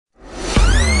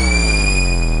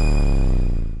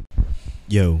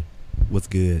Yo, what's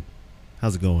good?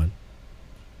 How's it going?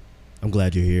 I'm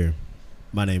glad you're here.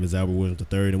 My name is Albert Williams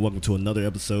III, and welcome to another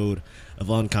episode of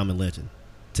Uncommon Legend.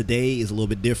 Today is a little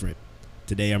bit different.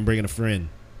 Today I'm bringing a friend,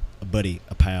 a buddy,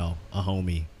 a pal, a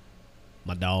homie,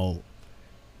 my dog.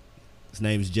 His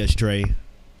name is Just Trey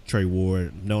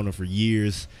Ward. I've known him for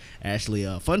years. Actually,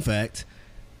 fun fact,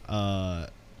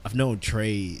 I've known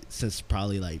Trey since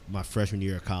probably like my freshman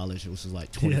year of college, which was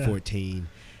like 2014.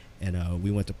 And we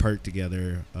went to Perk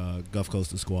together, Gulf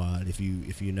Coast Squad. If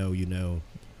you know, you know.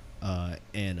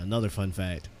 And another fun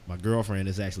fact, my girlfriend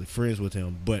is actually friends with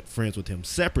him, but friends with him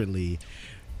separately.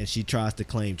 And she tries to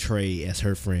claim Trey as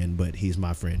her friend, but he's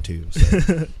my friend too.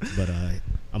 So. But I'm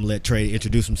going to let Trey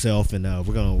introduce himself, and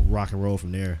we're going to rock and roll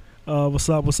from there. What's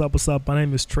up? My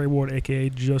name is Trey Ward,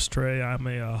 a.k.a. Just Trey. I'm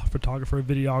a photographer,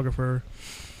 videographer,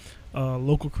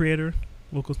 local creator.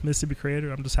 Local Mississippi creator.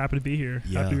 I'm just happy to be here.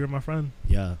 Yeah. Happy to be with my friend.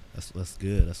 Yeah, that's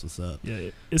good. That's what's up.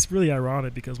 Yeah, it's really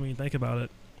ironic because when you think about it,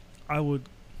 I would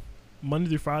Monday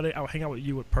through Friday I would hang out with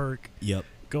you at Perk. Yep.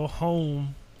 Go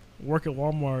home, work at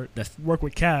Walmart. Work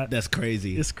with Kat. That's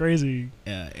crazy. It's crazy.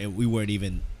 Yeah, and we weren't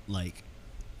even like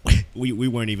we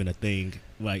weren't even a thing.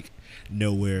 Like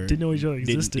nowhere. Didn't know each other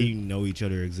existed. Didn't even know each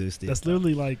other existed. That's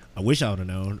literally like. I wish I would have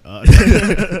known.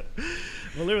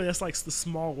 Well, literally, that's like the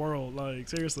small world. Like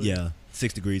seriously. Yeah,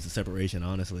 6 degrees of separation.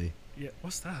 Honestly. Yeah.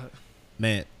 What's that?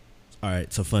 Man. All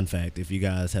right. So fun fact: if you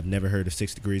guys have never heard of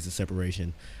 6 degrees of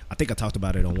separation, I think I talked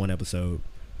about it on one episode.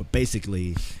 But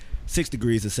basically, 6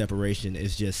 degrees of separation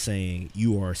is just saying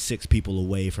you are 6 people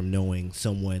away from knowing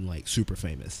someone like super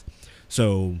famous.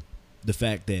 So the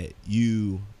fact that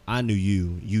I knew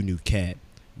you knew Kat,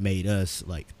 made us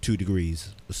like 2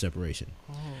 degrees of separation.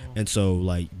 Oh. And so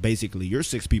like basically you're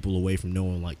 6 people away from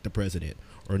knowing like the president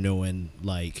or knowing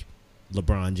like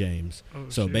LeBron James. Oh,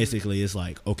 so shit. basically it's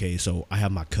like, okay, so I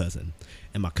have my cousin,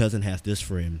 and my cousin has this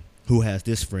friend who has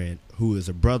this friend who is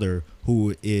a brother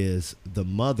who is the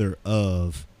mother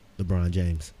of LeBron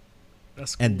James.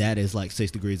 That's cool. And that is like 6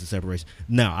 degrees of separation.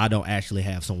 Now, I don't actually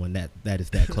have someone that is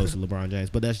that close to LeBron James,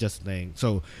 but that's just the thing.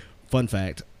 So, fun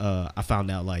fact, I found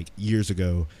out like years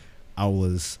ago I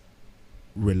was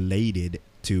related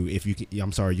to,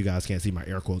 I'm sorry you guys can't see my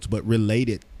air quotes, but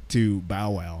related to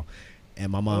Bow Wow.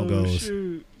 And my mom goes,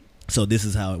 shoot. so this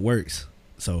is how it works.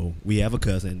 So we have a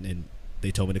cousin, and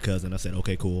they told me the cousin. I said,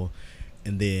 okay, cool.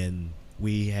 And then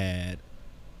the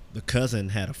cousin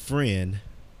had a friend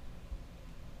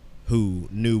who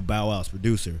knew Bow Wow's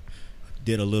producer,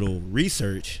 did a little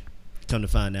research, come to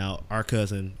find out our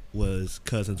cousin was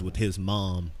cousins with his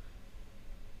mom.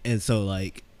 And so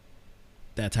like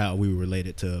that's how we were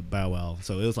related to Bow Wow.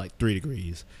 So it was like 3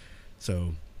 degrees.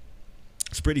 So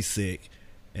it's pretty sick.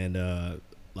 And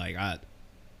like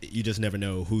you just never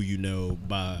know who you know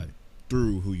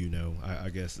through who you know. I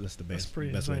guess that's the best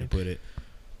way to put it.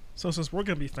 So since we're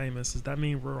gonna be famous, does that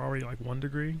mean we're already like 1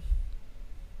 degree?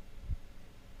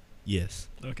 Yes.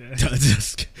 Okay.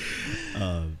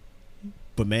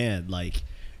 But man, like,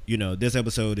 you know, this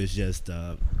episode is just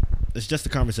it's just a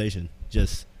conversation.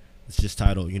 It's just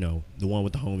titled, you know, the one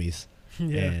with the homies.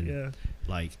 Yeah.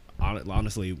 Like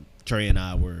honestly, Trey and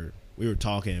I we were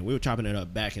talking, we were chopping it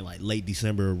up back in like late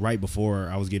December, right before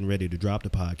I was getting ready to drop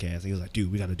the podcast. And he was like,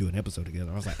 dude, we got to do an episode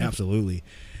together. I was like, absolutely.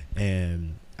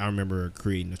 And I remember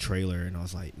creating a trailer, and I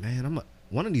was like, man,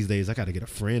 one of these days I got to get a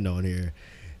friend on here.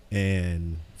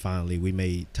 And finally we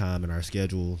made time in our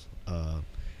schedules,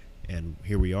 and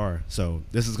here we are. So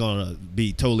this is going to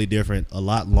be totally different, a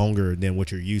lot longer than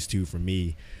what you're used to from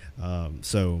me.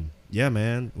 So yeah,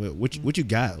 man, what you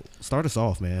got? Start us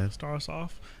off, man. Start us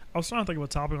off. I was trying to think of a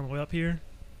topic on the way up here,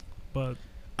 but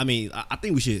I mean, I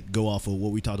think we should go off of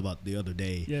what we talked about the other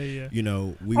day. Yeah. You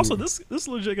know, this is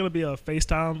legit gonna be a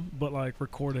FaceTime, but like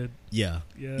recorded. Yeah,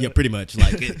 pretty much.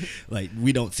 Like, like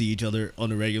we don't see each other on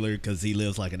the regular because he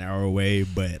lives like an hour away.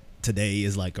 But today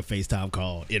is like a FaceTime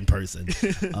call in person.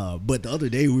 But the other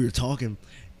day we were talking,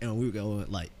 and we were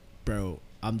going like, bro,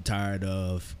 I'm tired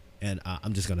of, and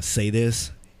I'm just gonna say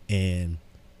this, and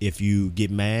if you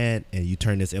get mad and you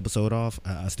turn this episode off,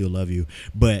 I still love you.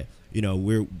 But you know,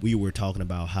 we were talking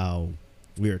about how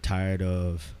we are tired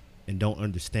of and don't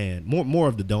understand, more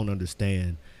of the don't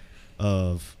understand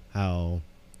of how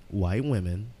white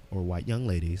women or white young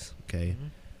ladies, okay,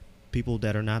 people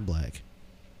that are not black,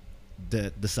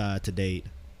 that decide to date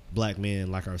black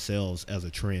men like ourselves as a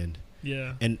trend.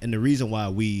 Yeah. And the reason why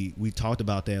we talked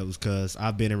about that was because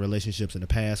I've been in relationships in the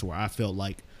past where I felt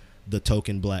like the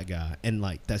token black guy, and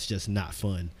like that's just not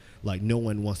fun. Like no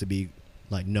one wants to be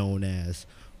like known as,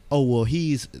 oh well,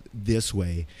 he's this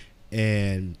way,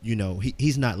 and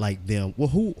he's not like them. Well,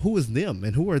 who is them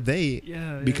and who are they?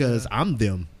 Because I'm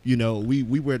them. We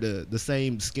wear the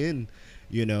same skin,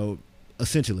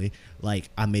 essentially. Like,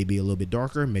 I may be a little bit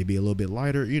darker, maybe a little bit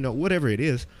lighter, whatever it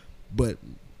is, but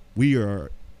we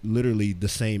are literally the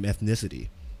same ethnicity.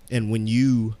 And when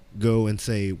you go and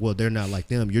say, well, they're not like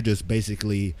them, you're just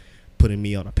basically putting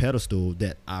me on a pedestal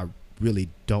that I really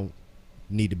don't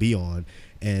need to be on,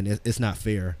 and it's not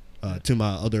fair to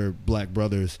my other black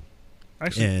brothers.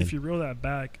 Actually, if you reel that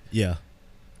back,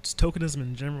 just tokenism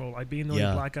in general, like being the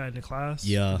only black guy in the class,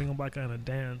 being a black guy in a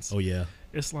dance. Oh yeah,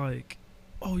 it's like,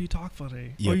 oh, you talk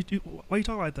funny. Yep. Why you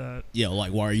talk like that? Yeah,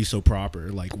 like, why are you so proper?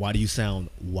 Like, why do you sound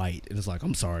white? And it's like,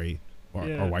 I'm sorry.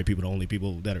 Are white people the only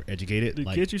people that are educated? The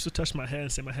like, kids used to touch my head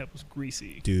and say my head was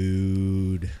greasy.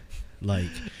 Dude, like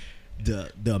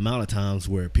the amount of times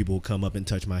where people come up and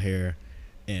touch my hair,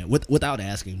 and without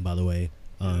asking, by the way,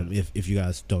 if you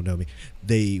guys don't know me,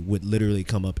 they would literally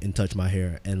come up and touch my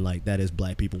hair, and like, that is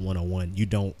black people 101. You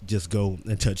don't just go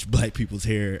and touch black people's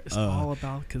hair. It's all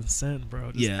about consent,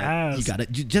 bro. Just ask.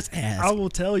 You just ask. I will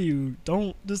tell you,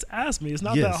 don't just ask me. It's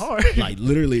not that hard. Like,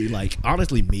 literally, like,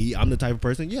 honestly, I'm the type of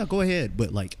person, go ahead,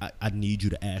 but like, I need you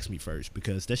to ask me first,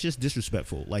 because that's just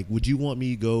disrespectful. Like, would you want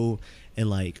me to go and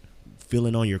like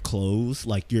feeling on your clothes,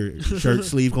 like your shirt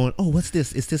sleeve, going, oh, what's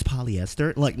this? Is this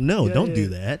polyester? Like, no, don't do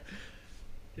that.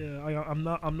 Yeah, I'm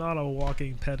not a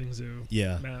walking petting zoo.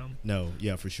 Yeah, man. No,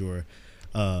 yeah, for sure.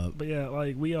 But yeah,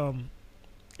 like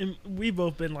we've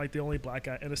both been like the only black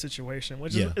guy in a situation,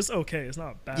 which is it's okay. It's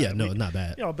not bad. Yeah, no, it's not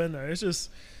bad. Y'all been there. It's just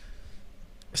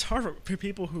it's hard for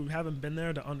people who haven't been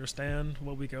there to understand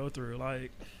what we go through.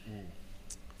 Like,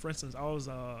 for instance, I was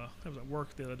at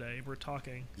work the other day. We're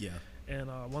talking. Yeah. And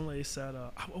one lady said,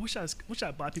 "I wish I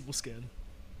had black people's skin."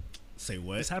 Say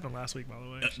what? This happened last week, by the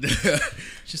way.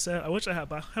 She said, "I wish I had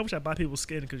black people's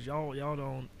skin, because y'all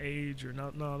don't age or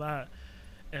none of that."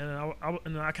 And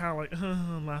I kind of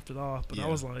like laughed it off, but I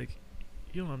was like,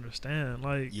 "You don't understand,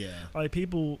 like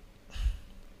people,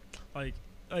 like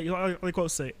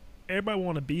quote say, everybody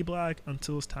want to be black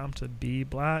until it's time to be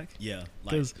black." Yeah,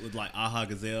 like with like Aha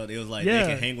Gazelle, it was like, they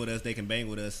can hang with us, they can bang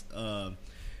with us,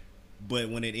 but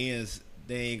when it ends,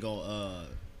 they ain't gonna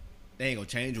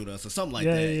change with us or something like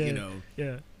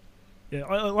that. Yeah,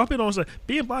 a lot of people don't understand.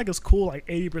 Being black is cool like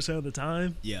 80% of the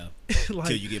time. Yeah, like,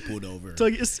 until you get pulled over.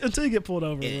 Until you get pulled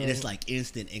over, and it's like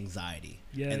instant anxiety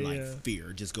and like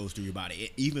fear just goes through your body.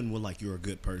 Even when like you're a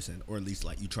good person, or at least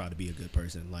like you try to be a good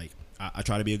person. Like, I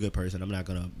try to be a good person. I'm not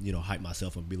gonna hype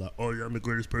myself and be like, oh yeah, I'm the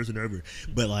greatest person ever.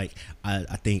 But like,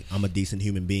 I think I'm a decent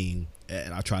human being,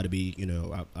 and I try to be.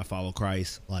 I follow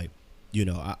Christ. Like,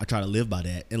 I try to live by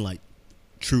that, and like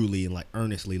truly and like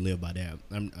earnestly live by that.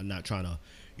 I'm not trying to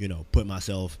put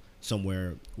myself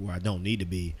somewhere where I don't need to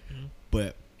be.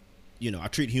 But I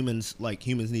treat humans like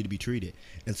humans need to be treated.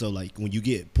 And so like, when you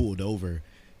get pulled over,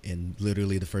 and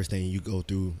literally the first thing you go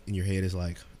through in your head is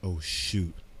like, oh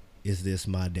shoot, is this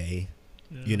my day?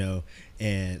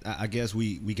 And I guess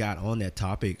we got on that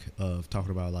topic of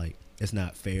talking about like, it's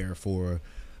not fair for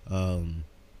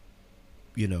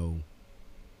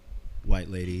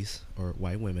white ladies or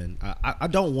white women. I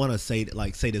don't want to say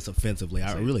this offensively.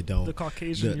 I really don't. The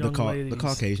Caucasian young ladies. The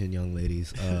Caucasian young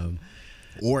ladies.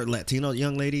 Or Latino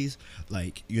young ladies,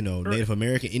 like, Native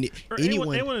American,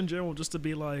 anyone in general, just to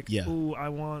be like, ooh, I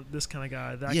want this kind of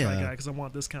guy, that kind of guy, because I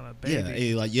want this kind of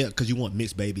baby. Because you want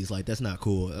mixed babies. Like, that's not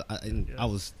cool. I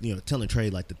was, telling Trey,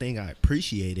 like, the thing I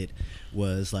appreciated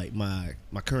was, like, my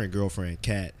current girlfriend,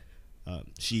 Kat,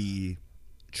 she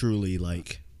truly,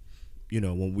 like,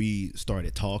 when we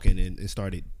started talking and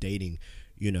started dating,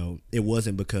 it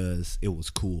wasn't because it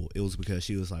was cool. It was because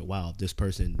she was like, wow, this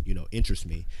person, interests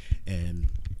me. And,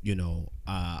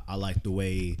 I like the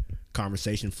way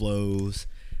conversation flows.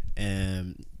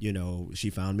 And, she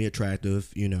found me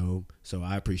attractive, so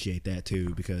I appreciate that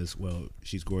too, because, well,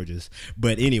 she's gorgeous.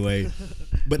 But anyway,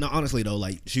 but no, honestly though,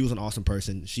 like, she was an awesome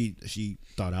person. She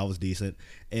thought I was decent.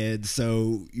 And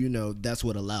so, that's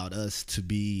what allowed us to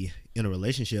be in a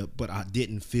relationship. But I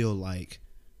didn't feel like,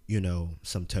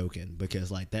 some token,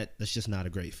 because like that's just not a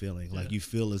great feeling. Like, you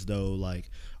feel as though like,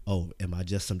 oh, am I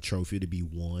just some trophy to be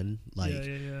won? Like,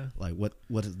 like what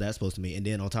is that supposed to mean? And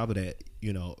then on top of that,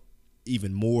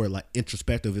 even more like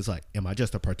introspective, is like, am I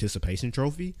just a participation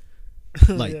trophy?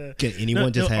 Like, can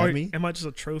anyone just have me? Am I just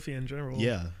a trophy in general?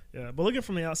 Yeah. But looking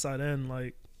from the outside in,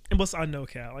 like, and plus I know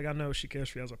Kat, like, I know she cares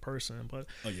for you as a person, but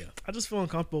I just feel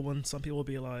uncomfortable when some people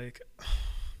be like,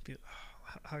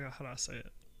 how do I say it?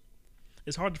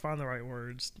 It's hard to find the right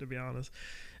words, to be honest.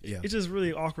 Yeah. It's just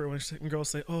really awkward when girls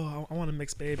say, oh, I want a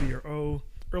mixed baby, or, oh,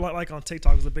 or like on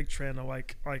TikTok there's a big trend of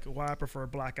like why I prefer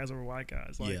black guys over white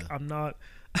guys. Like I'm not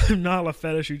a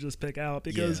fetish you just pick out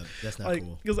because that's not like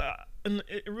cool. because and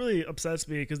it really upsets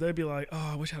me because they'd be like,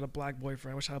 oh, I wish I had a black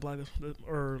boyfriend, I wish I had a black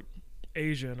or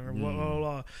Asian or blah blah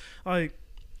blah. Like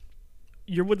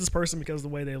you're with this person because of the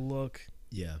way they look.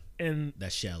 Yeah, and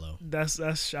that's shallow. That's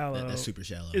shallow. That's super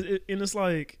shallow. And it's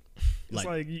like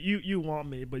you want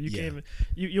me, but you can't even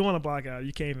you want a black guy.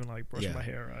 You can't even like brush my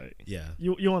hair right. Yeah,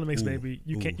 you want a mixed baby.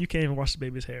 You can't even wash the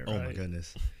baby's hair. Oh right? my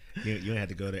goodness. You don't have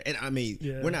to go there. And I mean,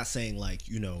 we're not saying like,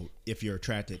 you know, if you're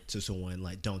attracted to someone,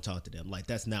 like don't talk to them. Like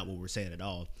that's not what we're saying at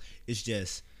all. It's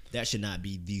just that should not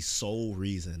be the sole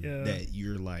reason that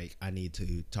you're like, I need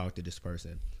to talk to this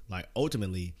person. Like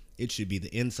ultimately, it should be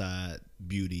the inside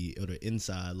beauty or the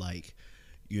inside like,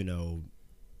 you know,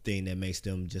 thing that makes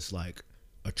them just like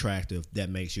attractive, that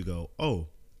makes you go, oh,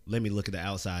 let me look at the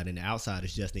outside, and the outside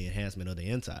is just the enhancement of the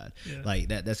inside. Like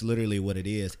that's literally what it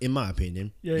is, in my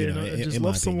opinion. Just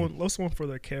love someone for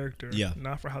their character,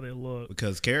 not for how they look.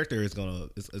 Because character is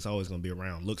it's always gonna be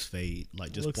around. Looks fade,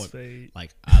 like just looks fade.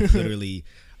 Like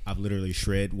I've literally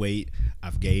shred weight,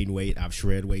 I've gained weight, I've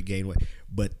shred weight, gained weight,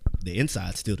 but the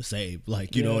inside's still the same.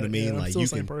 Like you know what I mean? Like still you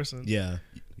the same can, person.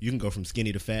 You can go from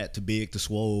skinny to fat to big to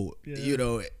swole. You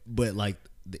know, but like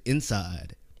the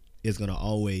inside is gonna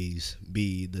always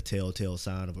be the telltale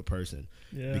sign of a person.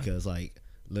 Because like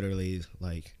literally,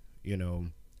 like, you know,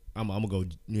 I'm gonna go,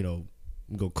 you know,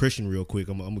 go Christian real quick.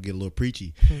 I'm gonna get a little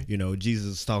preachy. You know, Jesus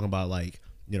is talking about like,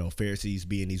 you know, Pharisees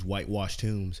being these whitewashed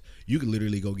tombs. You could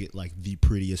literally go get like the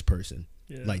prettiest person,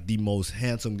 like the most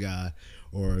handsome guy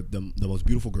or the most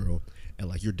beautiful girl, and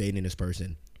like you're dating this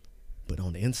person, but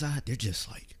on the inside they're just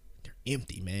like,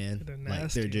 empty, man. They're nasty,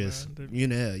 like they're just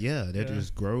man. They're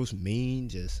just gross, mean,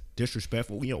 just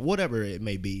disrespectful, you know, whatever it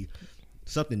may be,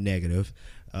 something negative.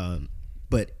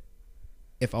 But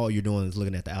if all you're doing is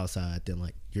looking at the outside, then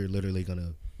like you're literally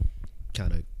gonna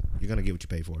you're gonna get what you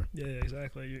pay for.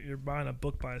 Exactly. You're buying a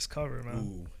book by its cover,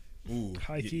 man. Ooh,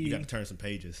 high key. You gotta turn some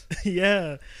pages.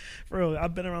 For real.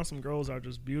 I've been around some girls that are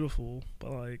just beautiful,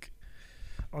 but like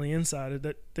on the inside,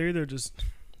 that they're either just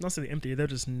not saying empty, they're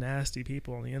just nasty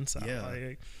people on the inside.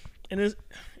 Like, and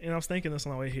I was thinking this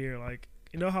on the way here, like,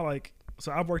 you know how like,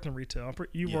 so I've worked in retail.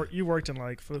 You worked in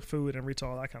like food and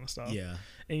retail, that kind of stuff.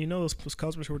 And you know those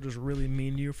customers who are just really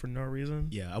mean to you for no reason.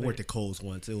 I worked at Kohl's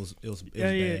once. It was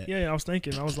bad. Yeah. I was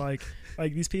thinking, I was like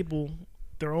these people,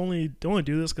 they only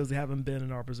do this because they haven't been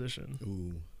in our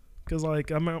position. Because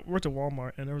like I worked at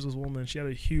Walmart and there was this woman. She had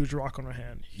a huge rock on her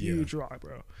hand, huge rock,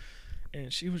 bro.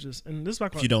 And she was just, and this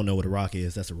back. If you don't know what a rock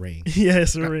is, that's a ring.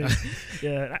 It's a ring.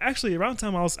 Actually, around the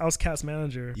time I was Cat's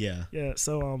manager.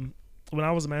 So when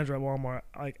I was a manager at Walmart,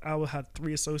 like I would have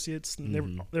 3 associates, and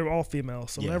they were all female.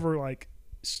 So whenever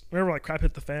crap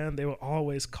hit the fan, they would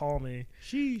always call me.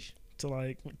 Sheesh.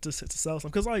 To sell something,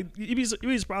 because like you'd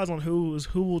be surprised on who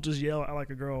will just yell at like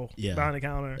a girl behind the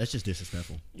counter. That's just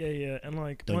disrespectful. And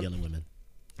like don't yell at women.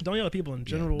 Don't yell at people in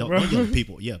general, don't, bro. Don't yell at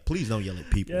people. Please don't yell at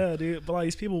people. Dude. But like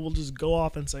these people will just go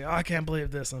off and say, oh, I can't believe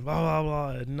this and blah blah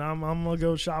blah, and I'm gonna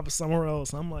go shop somewhere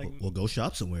else. And I'm like, well, go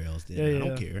shop somewhere else then. I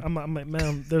don't care. I'm like,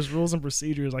 man, there's rules and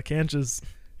procedures. I can't just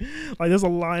like, there's a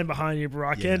line behind you, bro.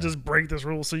 I can't just break this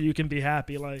rule so you can be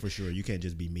happy. Like, for sure, you can't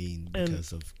just be mean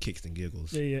because of kicks and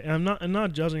giggles. And I'm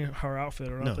not judging her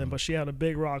outfit or nothing, but she had a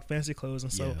big rock, fancy clothes,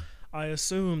 and so I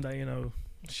assume that, you know,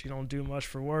 she don't do much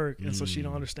for work, and so she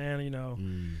don't understand, you know,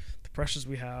 the pressures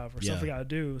we have or stuff we gotta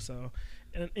do. So,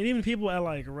 and even people at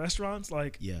like restaurants,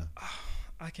 like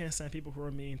I can't stand people who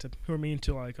are mean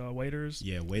to like waiters.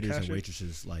 Waiters and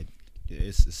waitresses, like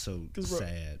it's so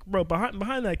sad, bro.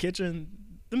 Behind that kitchen,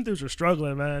 them dudes are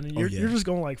struggling, man. You're just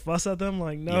gonna like fuss at them,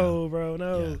 like no, bro,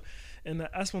 no. And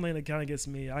that's one thing that kind of gets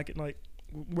me. I can like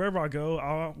wherever I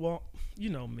go, well, you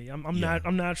know me. I'm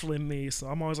naturally me, so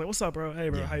I'm always like, "What's up, bro? Hey,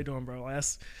 bro, how you doing, bro?" Like,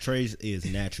 Trey is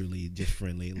naturally just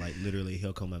friendly. Like literally,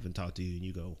 he'll come up and talk to you, and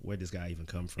you go, "Where'd this guy even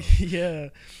come from?"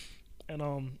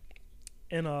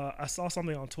 And I saw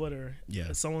something on Twitter.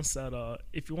 And someone said,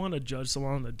 if you want to judge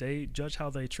someone on a date, judge how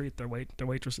they treat their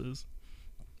waitresses.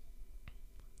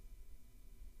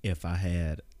 If I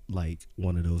had like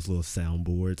one of those little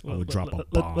soundboards, I would drop a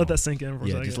bomb. Let that sink in for a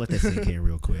second. Just let that sink in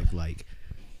real quick. Like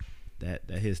that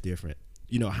hits different.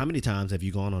 You know, how many times have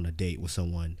you gone on a date with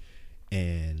someone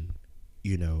and,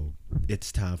 you know,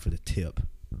 it's time for the tip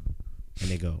and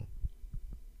they go,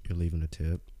 "You're leaving a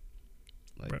tip?"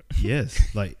 Like,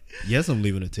 yes. Like, yes, I'm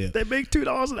leaving a tip. They make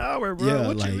 $2 an hour,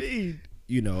 bro. What you mean?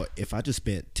 You know, if I just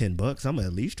spent $10, I'm gonna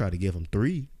at least try to give them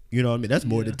 $3. You know what I mean? That's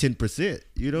more than 10%.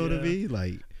 You know what I mean?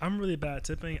 Like, I'm really bad at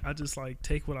tipping. I just like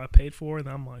take what I paid for, and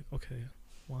I'm like, okay,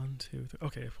 1, 2, 3.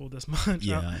 Okay, for this much.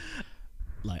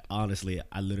 like honestly,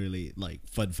 I literally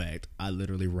fun fact, I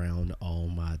literally round all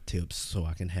my tips so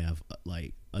I can have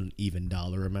like an even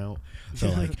dollar amount. So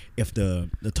like if the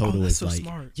total is so like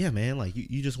smart. yeah man, like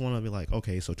you just want to be like,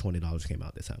 okay, so $20 came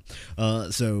out this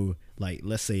time. So like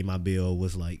let's say my bill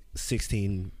was like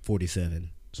 $16.47,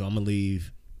 so I'm gonna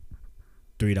leave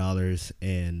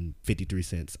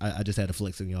 $3.53. I just had to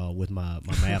flex on y'all with my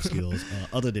math skills.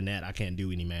 Other than that, I can't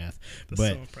do any math. That's so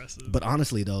impressive. But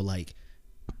honestly though, like,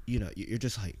 you know, you're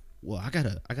just like, well, I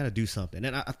gotta do something.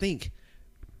 And I think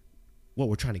what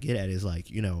we're trying to get at is like,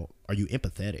 you know, are you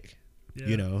empathetic? Yeah.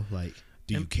 You know, like,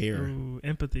 do you care? Ooh,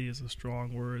 empathy is a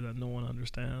strong word that no one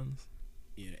understands.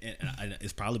 Yeah, and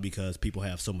it's probably because people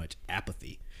have so much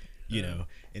apathy, you know,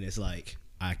 and it's like,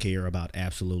 I care about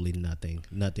absolutely nothing.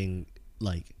 Nothing,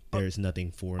 like, there's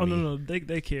nothing for me. Oh, no,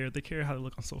 they care. They care how they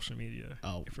look on social media.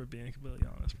 Oh. If we're being completely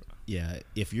honest, bro. Yeah,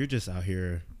 if you're just out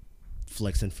here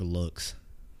flexing for looks,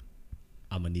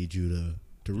 I'm going to need you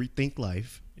to rethink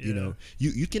life. Yeah. You know,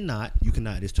 you cannot,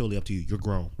 it's totally up to you. You're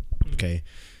grown, okay?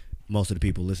 Most of the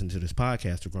people listening to this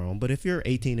podcast are grown. But if you're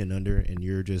 18 and under and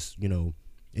you're just, you know,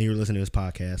 and you're listening to this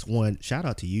podcast, one, shout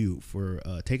out to you for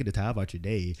taking the time out your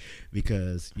day,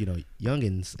 because, you know,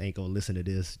 youngins ain't gonna listen to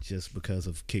this just because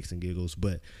of kicks and giggles.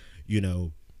 But, you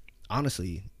know,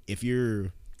 honestly, if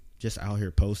you're just out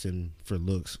here posting for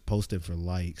looks, posting for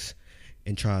likes,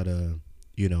 and try to,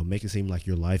 you know, make it seem like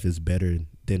your life is better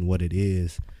than what it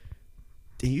is,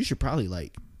 then you should probably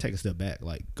like take a step back,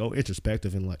 like go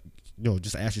introspective and like, you know,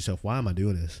 just ask yourself, why am I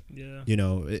doing this? Yeah. You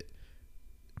know,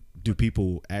 do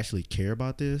people actually care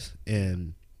about this?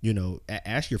 And, you know,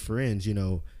 ask your friends, you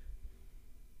know,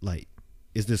 like,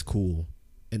 is this cool?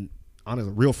 And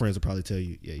honestly, real friends will probably tell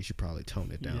you, yeah, you should probably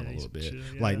tone it down a little bit. Chill,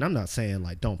 yeah. Like, and I'm not saying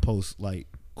like don't post like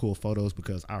cool photos,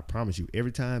 because I promise you,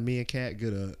 every time me and Kat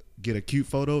get a cute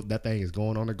photo, that thing is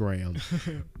going on the gram.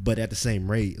 But at the same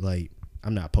rate, like,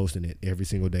 I'm not posting it every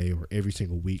single day or every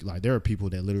single week. Like, there are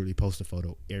people that literally post a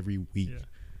photo every week. Yeah.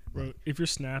 Bro, like, if your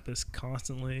snap is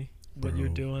constantly what you're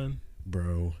doing,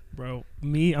 bro,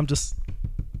 me, I'm just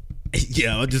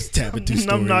yeah, I'll just tapping through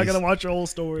stories. I'm not gonna watch your whole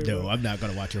story. No, I'm not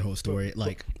gonna watch your whole story.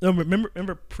 Like,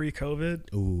 remember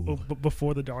pre-COVID,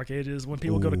 before the dark ages, when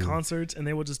people go to concerts and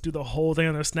they would just do the whole thing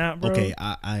on their snap, bro. Okay,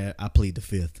 I plead the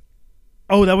fifth.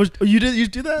 Oh, that was you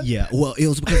do that? Yeah, well, it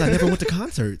was because I never went to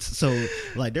concerts. So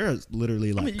like, there are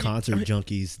literally like concert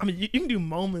junkies. I mean, you can do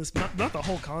moments, not the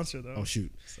whole concert though. Oh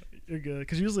shoot, so you're good,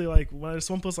 because usually like when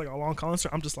someone puts like a long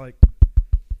concert, I'm just like,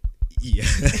 yeah.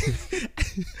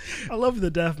 I love you to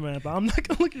death, man, but I'm not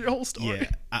gonna look at your whole story.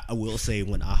 Yeah, I will say,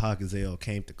 when Aha Gazelle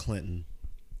came to Clinton,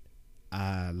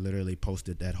 I literally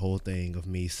posted that whole thing of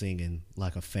me singing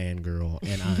like a fangirl,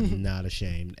 and I'm not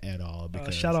ashamed at all.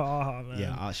 Because shout out Aha, man.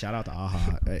 Yeah, shout out to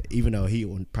Aha. Even though he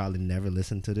will probably never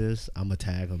listen to this, I'm gonna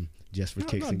tag him just for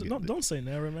kicks and giggles. Don't say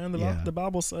never, man. The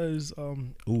Bible says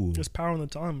there's power in the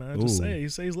tongue, man. Just say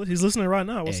it. He's listening right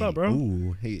now. What's up,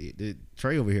 bro?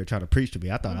 Trey over here trying to preach to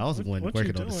me. I thought I was the one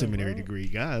working on the seminary degree.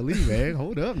 Golly, man,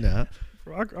 hold up now.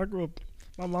 Bro, I grew up.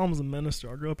 My mom was a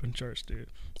minister. I grew up in church, dude,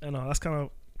 and that's kind of.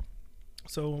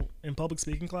 So in public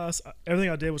speaking class, everything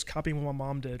I did was copying what my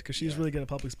mom did, because she's really good at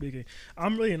public speaking.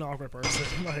 I'm really an awkward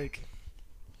person. Like,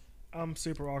 I'm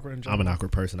super awkward in general. I'm an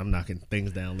awkward person. I'm knocking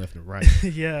things down left and right.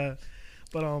 Yeah,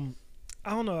 but I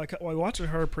don't know. Like watching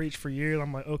her preach for years,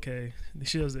 I'm like, okay,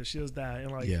 she does this, she does that,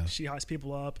 and like she hypes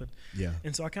people up,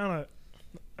 and so I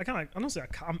don't say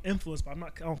I'm influenced, but I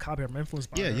don't copy her. I'm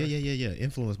influenced by her. Yeah.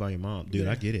 Influenced by your mom, dude.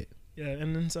 I get it. Yeah,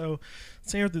 and then so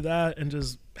seeing her through that, and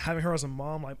just having her as a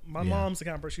mom, like my mom's the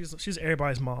kind of person, she's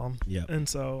everybody's mom. Yeah, and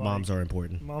so like, moms are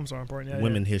important. Yeah,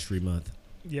 Women History Month.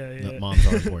 Yeah. Moms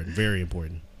are important. Very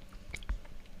important.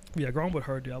 Yeah, growing with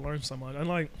her, dude, I learned so much, and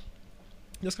like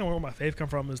just kind of where my faith come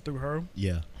from is through her.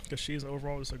 Yeah, because she's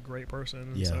overall just a great person,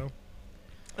 and so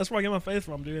that's where I get my faith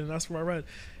from, dude, and that's where I read,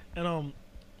 and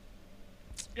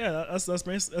yeah, that's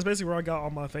basically where I got all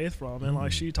my faith from, and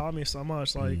like she taught me so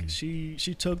much. Like she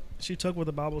took what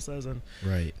the Bible says, and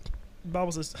right. The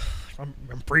Bible says, I'm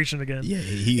preaching again. Yeah,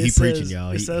 he preaching,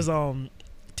 y'all. It says,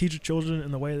 teach your children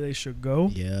in the way they should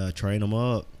go. Yeah, train them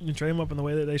up. You train them up in the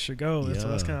way that they should go. And so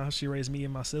that's kind of how she raised me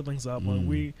and my siblings up. When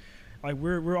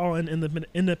we're all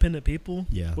independent people.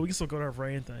 Yeah, but we can still go to her for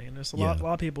anything. And there's a lot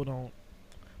of people don't.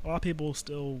 A lot of people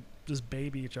still just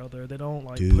baby each other. They don't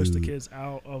push the kids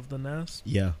out of the nest.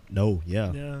 Yeah. No.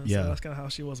 Yeah. So that's kind of how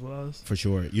she was with us. For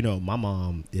sure. You know, my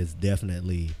mom is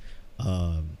definitely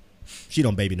She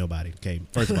don't baby nobody. Okay,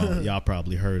 first of all, y'all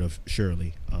probably heard of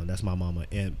Shirley. That's my mama.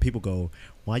 And people go,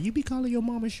 why you be calling your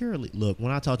mama Shirley? Look,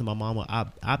 when I talk to my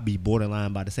mama, I be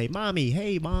borderline about to say, mommy,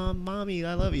 hey mom, mommy,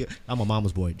 I love you. I'm a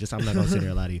mama's boy. Just I'm not gonna sit there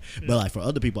and lie to you. But like for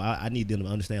other people, I need them to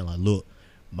understand. Like, look,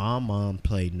 my mom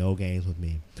played no games with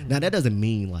me. Now that doesn't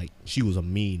mean like she was a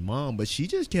mean mom, but she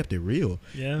just kept it real.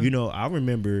 Yeah. You know, I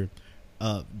remember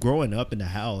growing up in the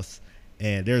house.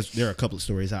 And there are a couple of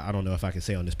stories I don't know if I can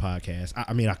say on this podcast.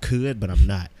 I mean, I could, but I'm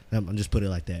not. I'm just put it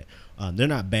like that. They're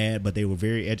not bad, but they were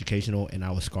very educational, and I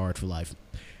was scarred for life.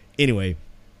 Anyway,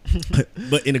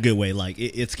 but in a good way. Like,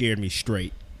 it scared me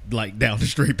straight, like, down the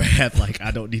straight path. Like,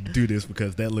 I don't need to do this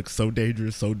because that looks so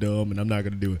dangerous, so dumb, and I'm not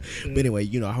going to do it. But anyway,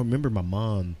 you know, I remember my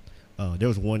mom. There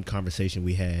was one conversation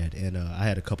we had, and I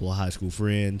had a couple of high school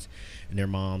friends, and their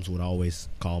moms would always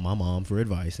call my mom for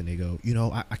advice, and they go, you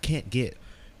know, I can't get,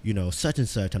 you know, such and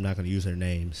such. I'm not going to use their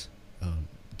names,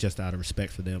 just out of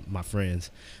respect for them, my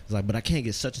friends. It's like, but I can't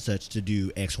get such and such to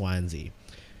do X, Y, and Z.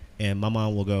 And my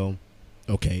mom will go,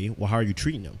 okay, well, how are you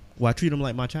treating them? Well, I treat them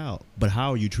like my child. But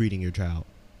how are you treating your child?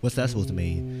 What's that supposed to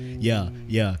mean? Yeah.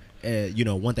 You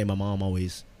know, one thing my mom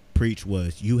always preached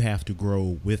was you have to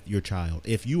grow with your child.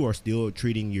 If you are still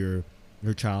treating your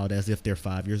child as if they're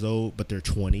 5 years old, but they're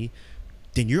 20,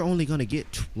 then you're only going to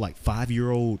get like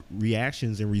 5-year-old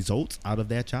reactions and results out of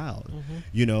that child.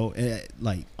 You know, and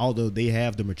like, although they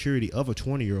have the maturity of a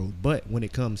 20-year-old, but when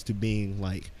it comes to being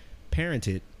like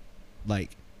parented,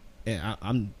 like, and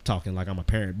I'm talking like I'm a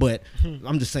parent, but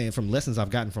I'm just saying from lessons I've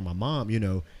gotten from my mom, you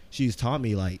know, she's taught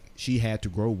me like she had to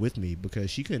grow with me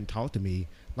because she couldn't talk to me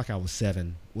like I was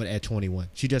 7 at 21.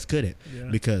 She just couldn't,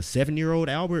 because 7-year-old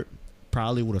Albert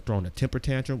probably would have thrown a temper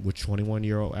tantrum, which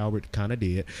 21-year-old Albert kind of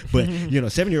did. But, you know,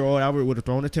 7-year-old Albert would have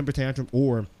thrown a temper tantrum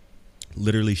or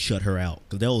literally shut her out.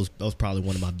 Because that was probably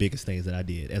one of my biggest things that I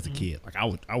did as a kid. Like,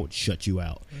 I would shut you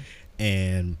out.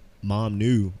 And mom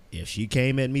knew if she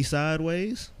came at me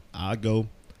sideways, I'd go,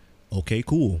 okay,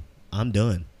 cool, I'm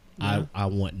done. I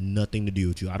want nothing to do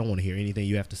with you. I don't want to hear anything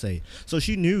you have to say. So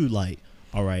she knew, like,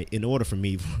 all right, in order for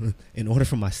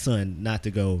my son not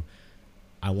to go,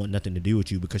 I want nothing to do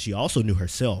with you, because she also knew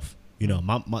herself. You know,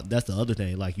 my that's the other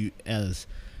thing. Like, you, as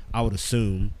I would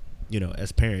assume, you know,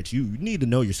 as parents, you need to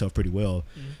know yourself pretty well,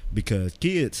 because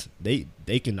kids, they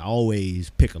can always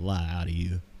pick a lie out of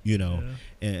you, you know.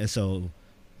 And so,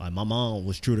 like, my mom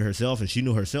was true to herself, and she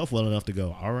knew herself well enough to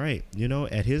go, all right, you know,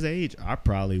 at his age, I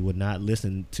probably would not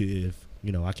listen to if,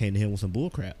 you know, I came to him with some bull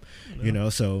crap, you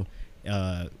know. So,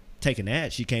 taking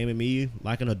that, she came at me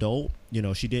like an adult. You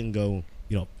know, she didn't go,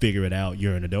 you know, figure it out,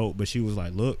 you're an adult. But she was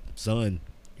like, look, son,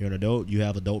 you're an adult, you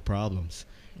have adult problems,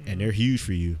 and they're huge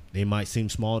for you. They might seem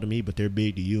small to me, but they're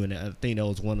big to you. And I think that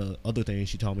was one of the other things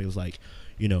she told me, was like,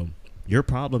 you know, your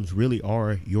problems really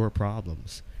are your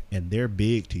problems, and they're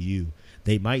big to you.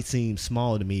 They might seem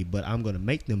small to me, but I'm going to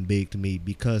make them big to me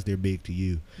because they're big to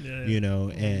you. You know,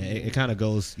 and it kind of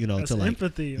goes, you know, that's to like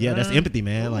empathy. Yeah, that's empathy,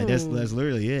 man. Ooh. Like, that's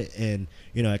literally it. And,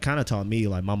 you know, it kind of taught me,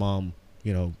 like, my mom,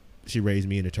 you know, she raised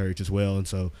me in the church as well. And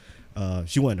so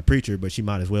she wasn't a preacher, but she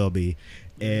might as well be.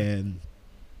 And,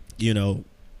 you know,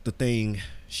 the thing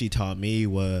she taught me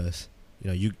was, you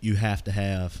know, you have to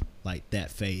have like that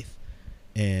faith,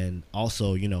 and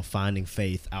also, you know, finding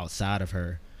faith outside of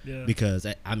her. Because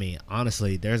I mean,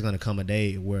 honestly, there's gonna come a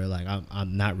day where, like,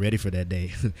 I'm not ready for that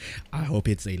day. I hope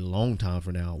it's a long time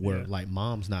from now where like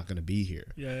mom's not gonna be here.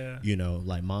 You know,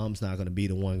 like, mom's not gonna be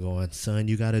the one going, son,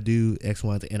 you gotta do X,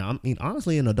 Y, and Z. And I mean,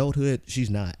 honestly, in adulthood,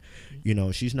 she's not. You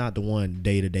know, she's not the one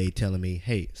day to day telling me,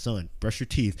 hey, son, brush your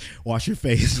teeth, wash your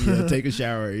face, you know, take a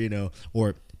shower, you know,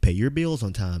 or pay your bills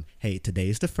on time. Hey,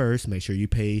 today's the 1st. Make sure you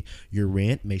pay your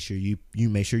rent. Make sure you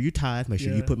make sure you tithe. Make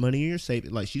sure you put money in your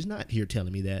savings. Like, she's not here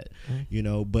telling me that, you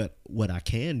know. But what I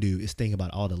can do is think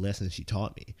about all the lessons she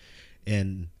taught me,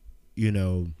 and, you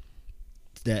know,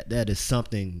 that is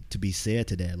something to be said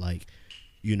to that. Like,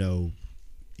 you know,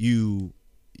 you're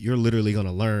literally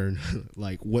gonna learn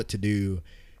like what to do,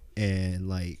 and,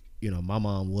 like, you know, my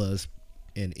mom was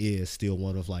and is still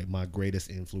one of like my greatest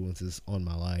influences on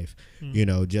my life, you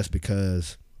know, just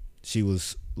because she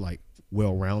was like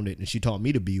well-rounded, and she taught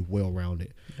me to be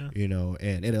well-rounded, you know.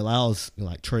 And it allows,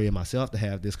 like, Trey and myself to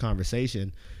have this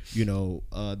conversation, you know,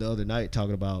 the other night,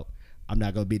 talking about, I'm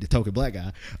not gonna be the token black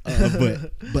guy,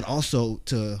 but also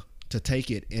to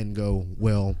take it and go,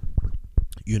 well,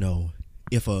 you know,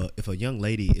 if a young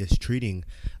lady is treating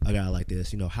a guy like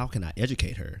this, you know, how can I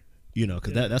educate her? You know,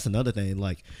 because that's another thing.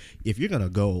 Like, if you're going to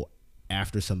go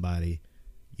after somebody,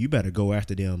 you better go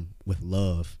after them with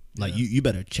love. Like, you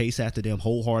better chase after them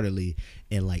wholeheartedly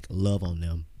and, like, love on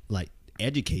them. Like,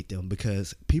 educate them,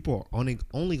 because people are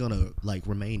only going to, like,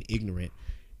 remain ignorant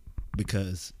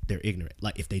because they're ignorant.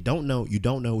 Like if they don't know, you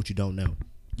don't know what you don't know.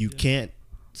 You can't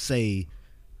say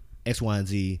X, Y, and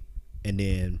Z and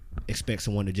then expect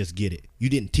someone to just get it. You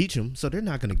didn't teach them, so they're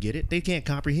not going to get it. They can't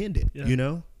comprehend it. You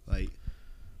know, like.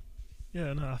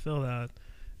 Yeah, no, I feel that.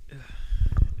 I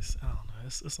don't know.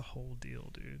 It's a whole deal,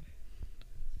 dude.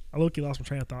 I low-key lost my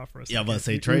train of thought for a second. Yeah, I'm about to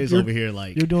say Trey's over here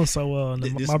like you're doing so well, and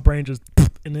then my brain just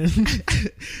and then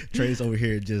Trey's over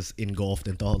here just engulfed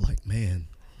in thought, like, man,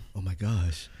 oh my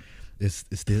gosh, is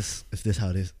this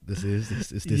how this is?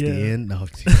 Is this the end? No.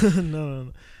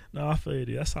 no, I feel you,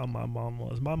 dude. That's how my mom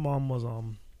was. My mom was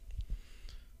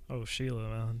Sheila,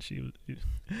 man. She was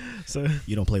so.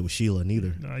 You don't play with Sheila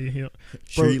neither. No, you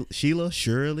bro, Sheila,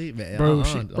 Shirley, man. Bro,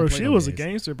 she was a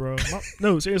gangster, bro.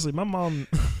 No, seriously, my mom.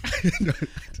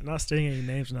 Not stating any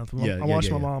names or nothing. I watched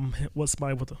my mom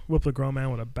whip a grown man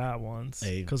with a bat once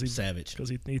because he's savage. Because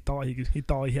he thought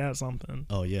he had something.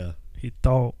 Oh yeah. He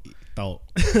thought.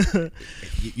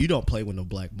 You don't play with no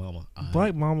black mama.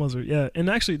 Black mamas are and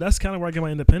actually that's kind of where I get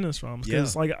my independence from.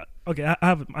 Because like I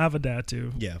have a dad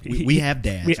too. Yeah, we have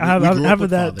dads. I have a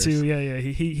dad too. Yeah.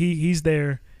 He's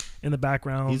there in the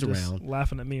background. He's just around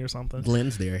laughing at me or something.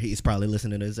 Glenn's there. He's probably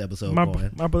listening to this episode. My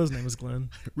brother's name is Glenn.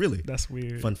 Really? That's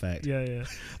weird. Fun fact. Yeah.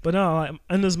 But no,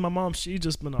 and this my mom.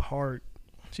 She's been a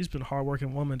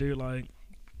hardworking woman, dude. Like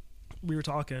we were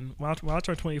talking when I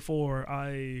turned 24,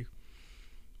 I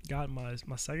got my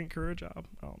second career job.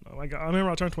 I don't know. I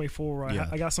remember I turned 24.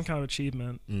 I got some kind of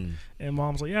achievement, and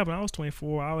mom's like, "Yeah, but I was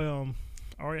 24. I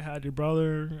already had your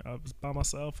brother. I was by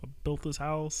myself. I built this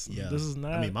house. Yeah, this is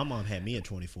that. I mean, my mom had me at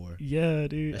 24. Yeah,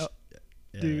 dude.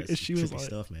 Dude, she was like,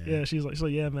 stuff, man. Yeah, she's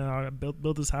like, yeah, man. I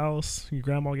built this house. Your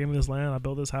grandma gave me this land. I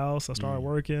built this house. I started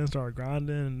working, started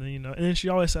grinding, and then and then she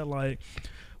always said like,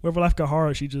 wherever life got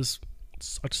hard, she just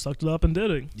sucked it up and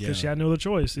did it because she had no other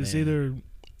choice. It's either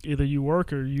you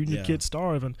work or you and your kids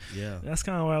starve, and that's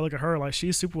kind of why I look at her. Like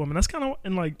she's Superwoman. That's kind of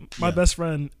and like my best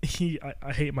friend.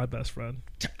 I hate my best friend.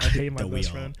 I hate my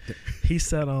best friend. He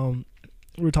said we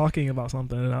were talking about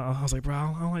something, and I was like, bro,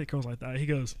 I don't like girls like that. He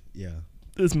goes,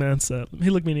 this man said, he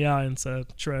looked me in the eye and said,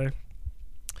 Trey,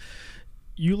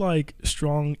 you like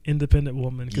strong, independent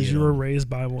women because you were raised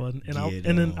by one,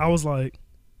 and then I was like,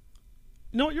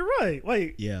 no, you're right.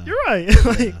 Like, you're right.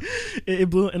 Like, it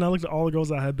blew. And I looked at all the girls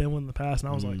that I had been with in the past, and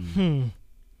I was like,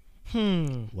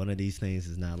 one of these things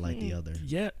is not like the other.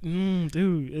 Yeah,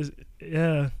 dude.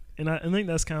 And I think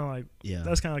that's kind of like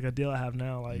that's kind of like a deal I have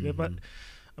now. Like, but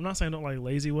I'm not saying I don't like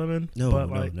lazy women. No.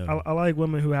 I like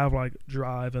women who have like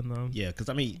drive in them. Yeah, because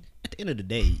I mean, at the end of the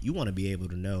day, you want to be able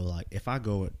to know, like, if I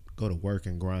go to work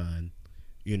and grind.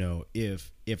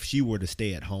 If she were to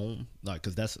stay at home, like,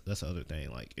 because that's the other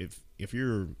thing. Like, if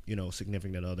you're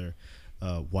significant other,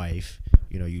 wife,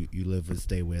 you live and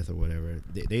stay with or whatever,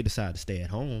 they decide to stay at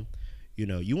home,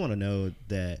 you want to know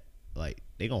that like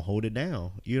they gonna hold it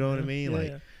down. You know what I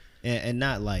mean? And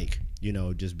not like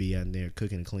just be out there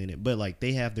cooking and cleaning, but like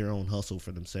they have their own hustle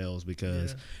for themselves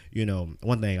because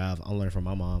one thing I learned from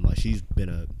my mom, like she's been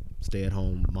a stay at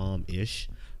home mom ish,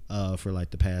 for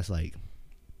like the past like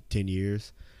 10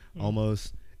 years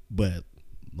almost, but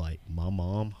like my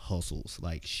mom hustles.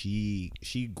 Like she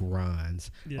grinds.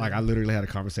 Like I literally had a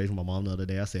conversation with my mom the other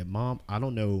day. I said, Mom, I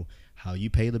don't know how you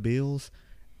pay the bills.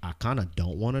 I kind of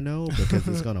don't want to know because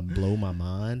it's gonna blow my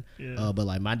mind. But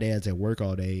like my dad's at work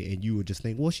all day, and you would just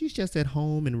think, well, she's just at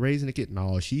home and raising a kid.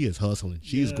 No, she is hustling.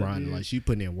 She's grinding. Dude. Like she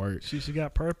putting in work. She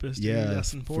got purpose. Dude. Yeah,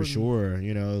 that's important. For sure.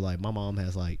 Like my mom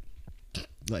has like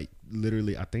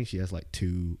literally, I think she has like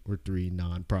 2 or 3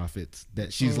 nonprofits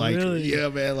that she's like, really? Yeah,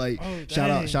 man. Like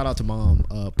shout out to mom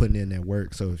putting in that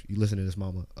work. So if you listen to this,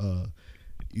 mama,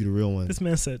 you the real one. This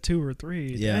man said 2 or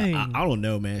 3. Yeah, I don't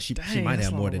know, man. She might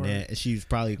have more than that, and she's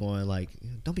probably going like,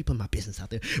 don't be putting my business out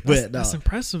there. But that's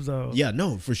impressive though. Yeah,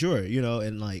 no, for sure.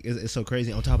 And like it's so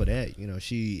crazy. On top of that,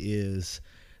 she is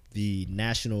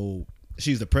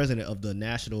she's the president of the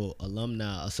National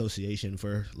Alumni Association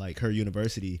for like her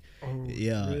university. Oh,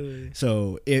 yeah. Really?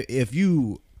 So if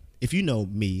you know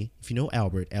me, if you know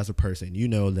Albert as a person,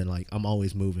 then like I'm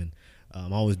always moving.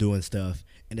 I'm always doing stuff,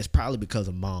 and it's probably because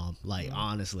of mom, like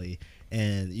honestly.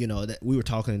 And that we were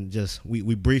talking,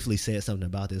 we briefly said something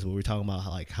about this, but we were talking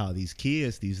about how these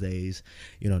kids these days,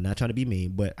 not trying to be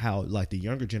mean, but how like the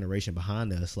younger generation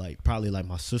behind us, like probably like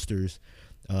my sisters,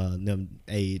 them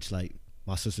age, like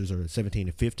my sisters are 17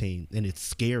 and 15, and it's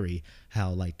scary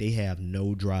how like they have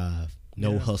no drive,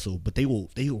 no hustle, but they were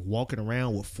walking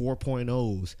around with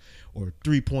 4.0s or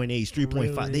 3.8s, 3.5.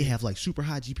 Really? They have like super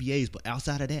high GPAs, but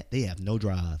outside of that, they have no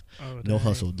drive, no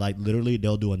hustle. Like literally,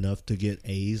 they'll do enough to get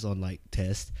A's on like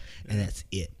tests, and that's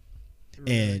it.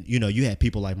 Really? And, you know, you had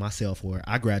people like myself where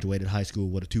I graduated high school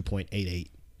with a 2.88.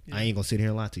 Yeah. I ain't going to sit here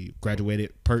and lie to you.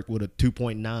 Graduated Perk with a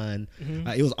 2.9. Mm-hmm.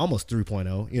 It was almost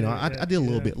 3.0. You know, I did a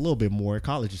little bit more.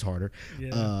 College is harder.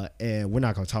 Yeah. And we're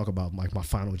not going to talk about like my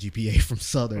final GPA from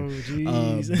Southern.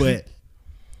 Oh, geez. But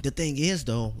the thing is,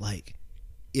 though, like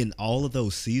in all of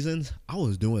those seasons, I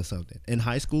was doing something. In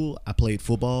high school, I played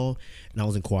football and I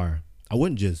was in choir. I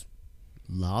wasn't just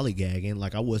lollygagging.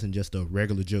 Like, I wasn't just a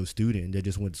regular Joe student that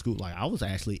just went to school. Like, I was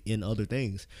actually in other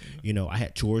things. You know, I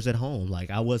had chores at home. Like,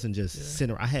 I wasn't just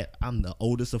sitting. I'm the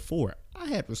oldest of 4. I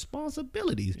had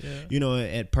responsibilities. You know,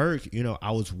 at Perk, you know,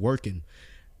 I was working,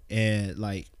 and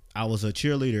like I was a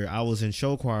cheerleader. I was in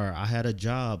show choir. I had a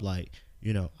job. Like,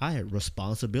 you know, I had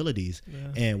responsibilities.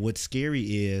 And what's scary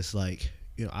is, like,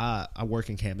 you know, I work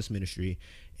in campus ministry,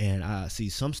 and I see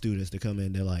some students that come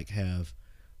in, they like have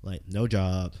like no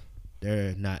job.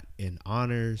 They're not in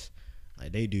honors,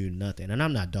 like they do nothing. And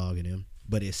I'm not dogging them,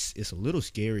 but it's a little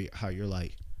scary how you're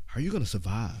like, how are you gonna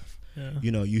survive?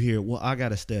 You know, you hear, well, I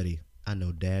gotta study. I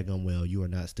know daggone well you are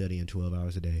not studying 12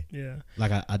 hours a day.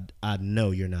 Like I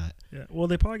know you're not. Well,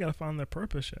 they probably gotta find their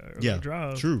purpose or their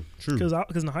drive. True. Because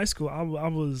in high school, I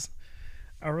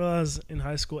realized in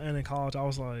high school and in college, I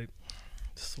was like,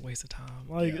 this is a waste of time.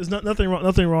 Like, there's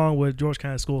nothing wrong with George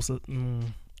County School. So,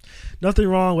 nothing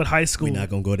wrong with high school. We're not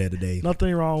gonna go there today.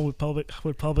 Nothing wrong with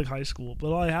public high school. But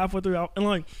like halfway through, and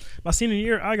like my senior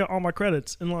year, I got all my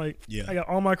credits, and like I got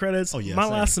all my credits. My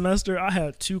last semester, I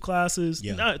had 2 classes,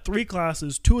 not 3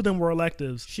 classes. 2 of them were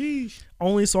electives. Sheesh. I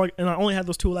only had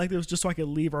those 2 electives just so I could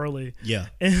leave early.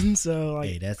 And so like,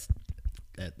 hey,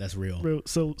 that's real. Bro,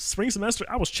 so spring semester,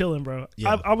 I was chilling, bro.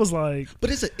 I was like, but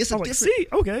it's a different. Like, see,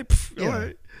 okay, all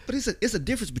right. But it's a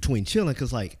difference between chilling,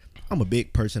 because like, I'm a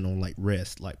big person on like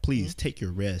rest. Like, please take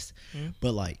your rest.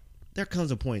 But like, there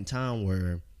comes a point in time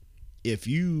where if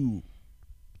you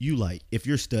like, if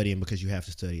you're studying because you have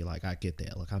to study, like, I get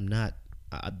that.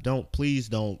 Like, please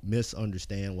don't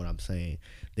misunderstand what I'm saying.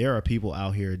 There are people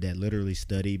out here that literally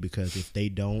study because if they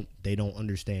don't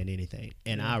understand anything.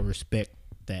 And I respect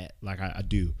that. Like, I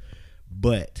do.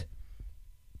 But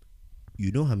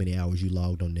you know how many hours you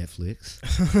logged on Netflix.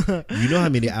 You know how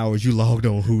many hours you logged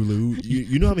on Hulu.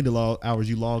 You know how many hours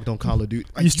you logged on Call of Duty.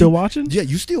 Like, you still watching? Yeah,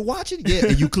 you still watching? Yeah,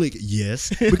 and you click yes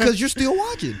because you're still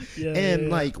watching.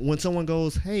 Like, when someone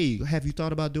goes, hey, have you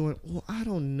thought about doing, well, I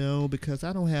don't know because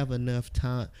I don't have enough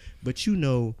time. But you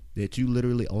know that you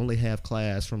literally only have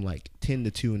class from like 10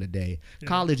 to 2 in a day.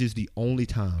 College is the only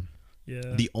time.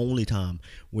 The only time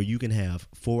where you can have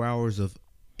 4 hours of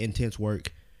intense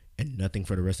work and nothing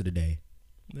for the rest of the day.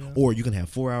 Or you can have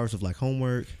 4 hours of like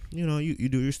homework. You know, you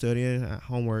do your studying,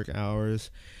 homework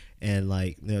hours, and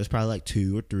like there's probably like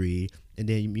 2 or 3, and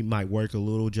then you might work a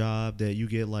little job that you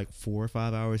get like 4 or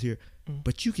 5 hours here.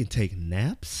 But you can take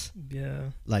naps.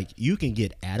 Like, you can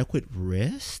get adequate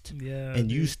rest.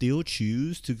 And you still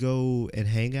choose to go and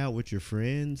hang out with your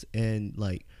friends, and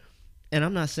like, and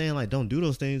I'm not saying like don't do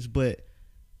those things, but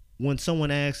when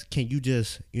someone asks, can you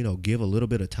just, you know, give a little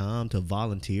bit of time to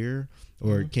volunteer,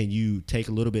 or can you take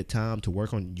a little bit of time to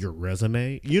work on your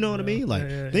resume? You know what I mean? Like,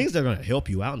 things that are going to help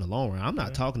you out in the long run. I'm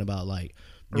not talking about like,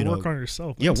 you know, work on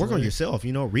yourself. Work on yourself.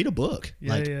 You know, read a book.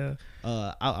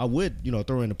 I would, you know,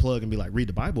 throw in the plug and be like, read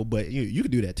the Bible, but you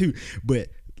could do that too. But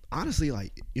honestly,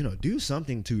 like, you know, do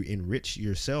something to enrich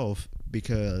yourself,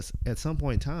 because at some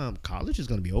point in time, college is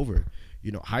going to be over.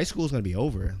 You know, high school is going to be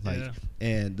over. Like,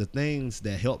 and the things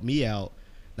that helped me out,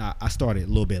 now I started a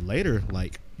little bit later,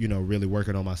 like, you know, really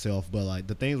working on myself. But like,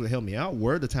 the things that helped me out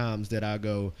were the times that I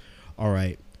go, all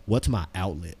right, what's my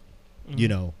outlet? You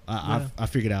know, I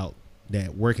figured out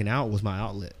that working out was my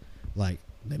outlet. Like,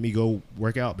 let me go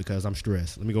work out because I'm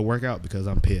stressed. Let me go work out because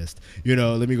I'm pissed. You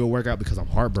know, let me go work out because I'm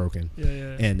heartbroken.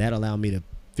 And that allowed me to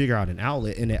figure out an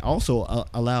outlet. And it also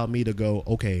allowed me to go,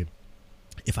 okay,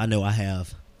 if I know I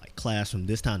have class from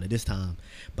this time to this time,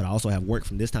 but I also have work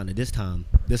from this time to this time,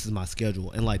 this is my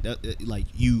schedule. And like that, like,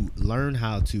 you learn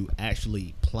how to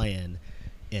actually plan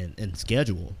and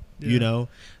schedule. You know,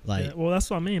 like, well,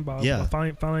 that's what I mean by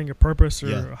finding a purpose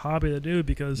or a hobby to do,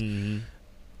 because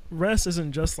rest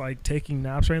isn't just like taking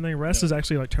naps or anything. Rest is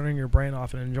actually like turning your brain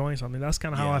off and enjoying something. That's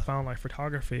kind of how I found like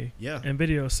photography and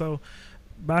video. So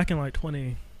back in like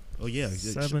 2017.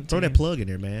 Throw that plug in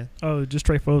there, man. Oh, just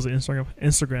Trey Foes,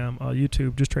 Instagram,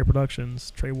 YouTube, just Trey Productions,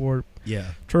 Trey Ward. Trey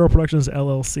Ward Productions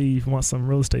LLC. If you want some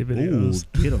real estate videos.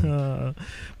 Ooh, get 'em.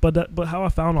 But how I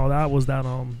found all that was that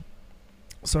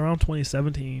so around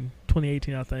 2017,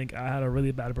 2018, I think, I had a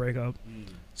really bad breakup.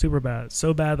 Super bad.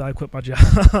 So bad that I quit my job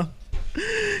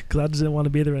because I just didn't want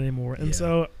to be there anymore. And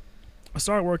so I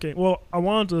started working. Well, I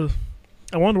wanted to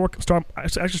I wanted to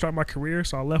actually start my career.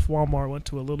 So I left Walmart, went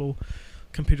to a little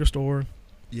computer store.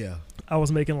 Yeah. I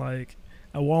was making like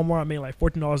at Walmart, I made like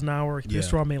 $14 an hour. At computer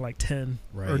store, I made like 10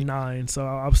 or 9. So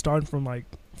I was starting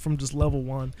from just level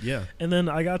 1. Yeah. And then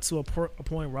I got to a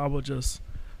point where I would just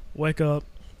wake up,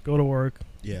 go to work,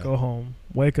 go home,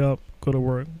 wake up, go to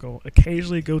work,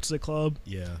 occasionally go to the club.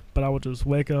 Yeah. But I would just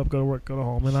wake up, go to work, go to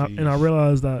home, and I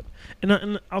realized that,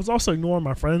 and I was also ignoring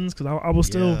my friends because I was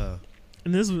still,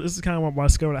 and this is kind of when I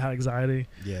discovered I had anxiety.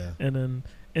 Yeah. And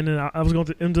then I was going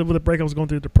to end up with a break. I was going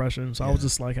through depression, so I was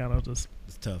just like kind of just.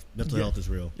 It's tough. Mental health is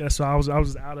real. Yeah, so I was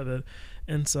just out of it,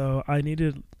 and so I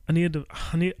needed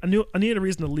a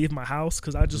reason to leave my house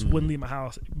because I just wouldn't leave my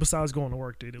house. Besides going to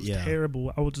work, dude, it was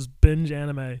terrible. I would just binge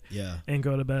anime, and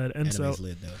go to bed. And Anime's so,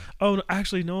 lit, though. oh,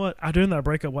 actually, you know what? During that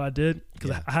breakup, what I did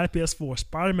because I had a PS4,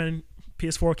 Spider-Man.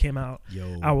 PS4 came out.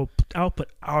 Yo. I would put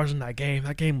hours in that game.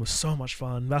 That game was so much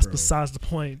fun. That's besides the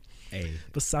point. Hey,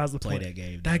 besides the play point. that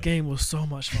game. That game was so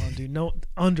much fun, dude. No,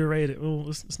 underrated. Well,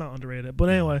 it's not underrated. But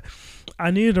anyway,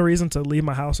 I needed a reason to leave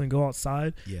my house and go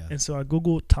outside. Yeah. And so I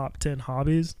Googled top 10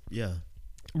 hobbies. Yeah.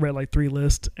 Read like 3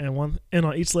 lists, and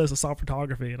on each list I saw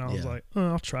photography, and I was like,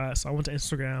 oh, I'll try it. So I went to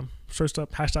Instagram, searched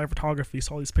up hashtag photography,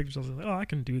 saw these pictures. I was like, oh, I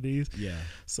can do these. Yeah.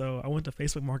 So I went to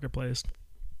Facebook Marketplace,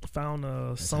 found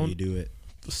That's how you do it.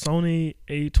 Sony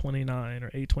A29 or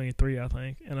A23, I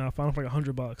think, and I found it for like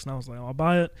 $100, and I was like, I'll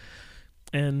buy it,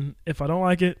 and if I don't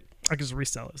like it, I can just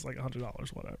resell it. It's like $100,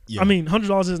 whatever. Yeah. I mean,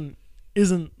 $100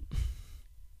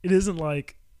 isn't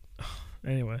like.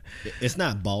 Anyway, it's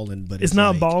not balling, but it's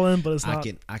not like, balling, but it's not.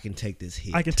 I can take this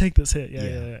hit. I can take this hit,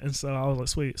 yeah. And so I was like,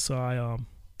 sweet. So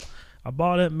I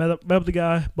bought it, met up with the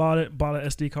guy, bought an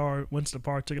SD card, went to the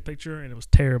park, took a picture, and it was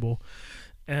terrible.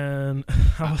 And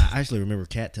I actually remember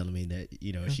Kat telling me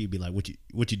that she'd be like, "What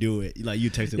you doing?" Like you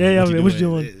texted, what you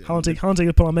doing? How long take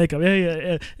to put on makeup?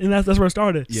 Yeah. And that's where it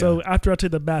started. Yeah. So after I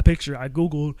took the bad picture, I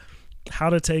Googled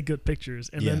how to take good pictures,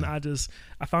 and then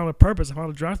I found a purpose. I found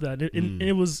a drive to that, and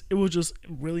it was just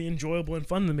really enjoyable and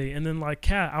fun to me. And then like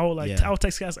Kat, I would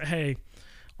text Kat, say, "Hey,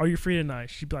 are you free tonight?"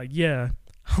 She'd be like, "Yeah."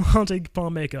 How long take to put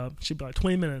on makeup? She'd be like,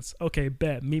 20 minutes. Okay,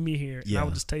 bet. Meet me here. And I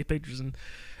would just take pictures, and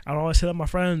I'd always hit up my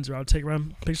friends, or I'd take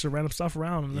pictures of random stuff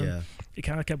around, and then it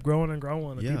kind of kept growing and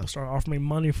growing, and people started offering me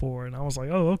money for it, and I was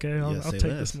like, oh, okay, I'll take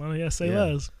this money. Yeah, say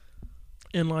less.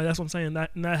 And like that's what I'm saying.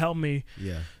 That helped me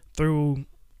through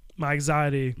my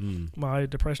anxiety, my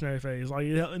depressionary phase. Like,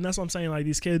 and that's what I'm saying. Like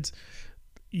these kids,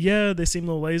 they seem a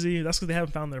little lazy. That's because they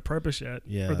haven't found their purpose yet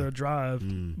or their drive.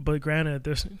 But granted,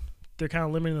 they're kind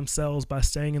of limiting themselves by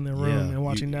staying in their room and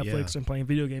watching Netflix and playing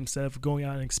video games instead of going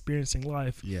out and experiencing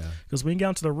life. Yeah. Because when you get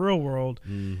into the real world,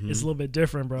 it's a little bit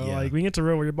different, bro. Yeah. Like when you get to the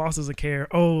real world, your boss doesn't care.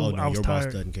 Oh, no, I was your tired.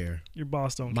 Boss doesn't care. Your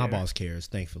boss don't My care. My boss cares,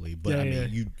 thankfully. But I mean,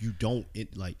 you don't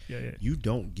you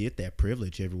don't get that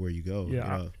privilege everywhere you go.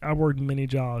 Yeah. I worked many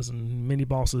jobs, and many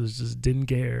bosses just didn't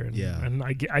care. And, and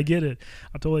I get it.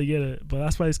 I totally get it. But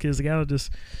that's why these kids, they gotta just.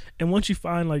 And once you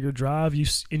find like your drive, you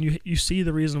see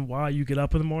the reason why you get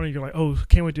up in the morning. You're like, oh,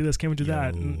 can't we do this? Can't we do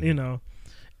that? And,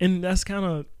 and that's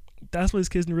what these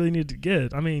kids really need to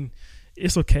get. I mean,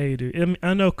 it's okay, dude.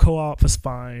 I know co-op is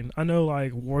fine. I know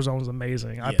like Warzone is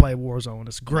amazing. I play Warzone.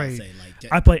 It's great.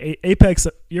 I play Apex.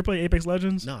 You ever play Apex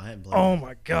Legends? No, I haven't played. Oh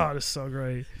my god, it's so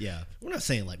great. Yeah, we're not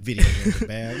saying like video games are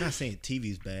bad. We're not saying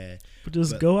TV's bad. But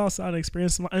just go outside and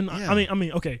experience. I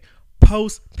mean, okay.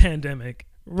 Post pandemic.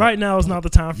 Right now is not the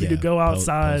time for you to go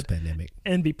outside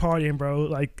and be partying, bro.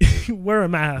 Like, wear a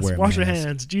mask, wash your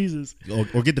hands, Jesus.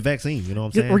 Or get the vaccine, you know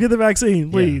what I'm saying? Or get the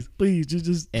vaccine, please.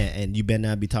 Just. And you better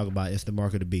not be talking about it's the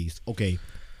mark of the beast. Okay,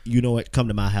 you know what? Come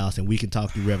to my house and we can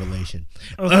talk through Revelation.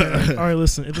 Okay, all right,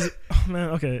 listen.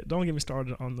 Okay, don't get me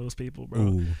started on those people, bro.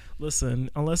 Ooh. Listen,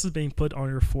 unless it's being put on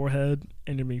your forehead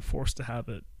and you're being forced to have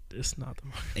it, it's not the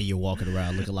mark. And you're walking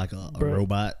around looking like a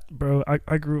robot. Bro,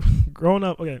 I growing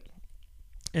up, okay.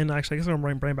 And actually, I guess I'm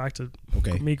going to bring back to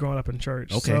me growing up in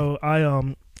church. Okay. So I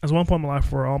at one point in my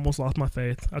life where I almost lost my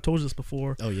faith. I told you this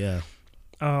before. Oh, yeah.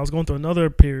 I was going through another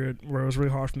period where it was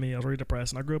really hard for me. I was really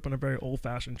depressed. And I grew up in a very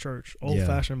old-fashioned church,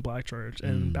 old-fashioned black church.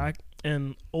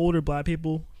 And older black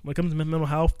people, when it comes to mental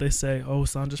health, they say, oh,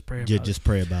 son, just pray about it. Just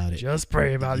pray about it. Just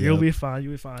pray about it. You'll be fine.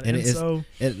 You'll be fine.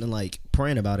 And like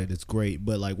praying about it is great,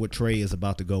 but like what Trey is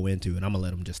about to go into, and I'm going to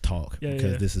let him just talk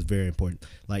because this is very important.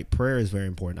 Like prayer is very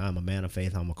important. I'm a man of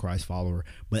faith. I'm a Christ follower.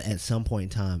 But at some point in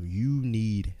time, you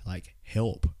need like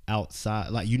help outside.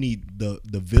 Like you need the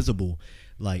visible,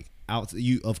 like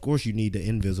of course you need the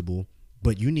invisible,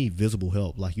 but you need visible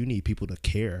help. Like you need people to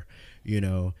care,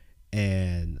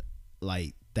 and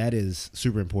like that is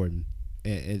super important.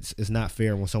 And it's not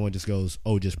fair when someone just goes,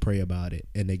 oh, just pray about it,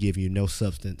 and they give you no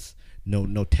substance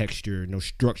no texture, no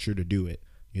structure to do it.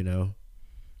 You know.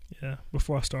 Yeah.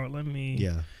 Before I start, let me.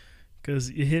 Yeah. Because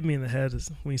it hit me in the head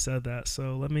when you said that.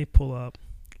 So let me pull a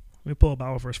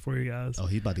Bible verse for you guys. Oh,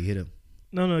 he's about to hit him.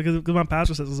 No, because my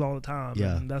pastor says this all the time.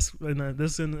 Yeah. And this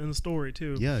is in the story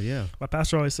too. Yeah. My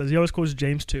pastor always says, he always quotes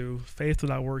James 2, faith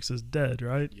without works is dead,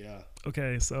 right? Yeah.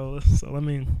 Okay, so let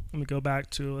me go back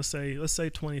to let's say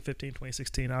 2015,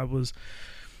 2016. Those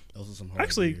are some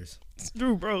hard years.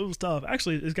 Dude, bro, it was tough.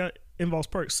 Actually, involves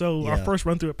perks. So our first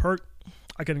run through a perk,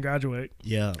 I couldn't graduate.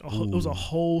 Yeah. It was a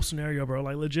whole scenario, bro.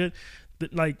 Like legit,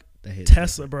 like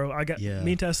Tesla, bro.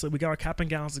 Me and Tesla, we got our cap and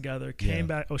gowns together. Came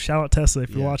back. Oh, shout out Tesla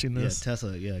if you're watching this. Yeah,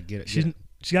 Tesla. Yeah, get it.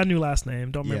 She got a new last name.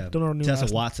 Don't know her new Tesla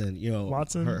last Watson. name. You know,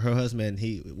 Watson. Her husband.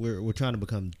 We're trying to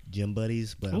become gym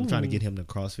buddies, but I'm trying to get him to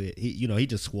CrossFit. He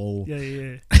just swole.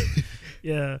 Yeah.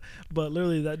 Yeah. But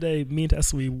literally that day, me and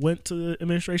Tesla, we went to the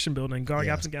administration building, got our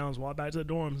caps and gowns, walked back to the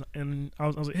dorms, and I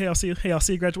was like, "Hey, I'll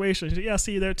see you graduation." She said, "Yeah, I'll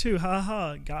see you there too." Ha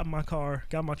ha. Got in my car,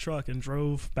 got in my truck, and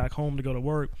drove back home to go to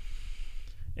work.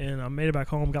 And I made it back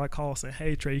home, got a call saying,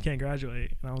 "Hey, Trey, you can't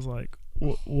graduate." And I was like,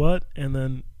 "What?" And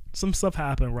then some stuff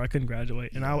happened where I couldn't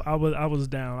graduate, and I was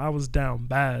down. I was down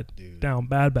bad, dude. Down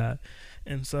bad.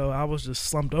 And so I was just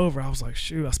slumped over. I was like,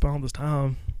 shoot, I spent all this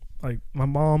time. Like, my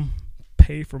mom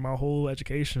paid for my whole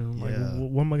education. Like,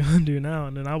 what am I gonna do now?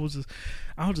 And then I was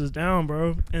just down,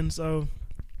 bro. And so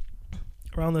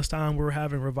around this time, we were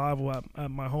having revival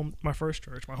at my first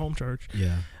church, my home church.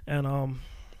 Yeah. And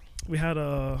we had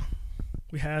a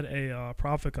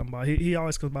prophet come by. He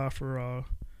always comes by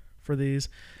for these.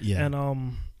 Yeah.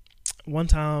 And one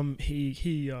time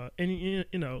he and you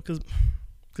know, because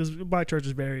black church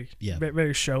is very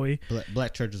showy.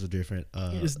 Black churches are different.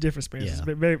 It's different experiences.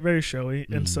 Yeah. Very, very showy.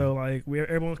 Mm-hmm. And so like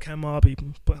everyone came up, he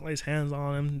lays hands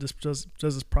on him, just does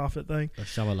this prophet thing.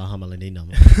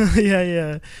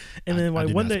 Yeah. And then like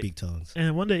one day, speak tongues.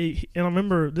 And one day, and I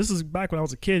remember this is back when I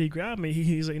was a kid. He grabbed me.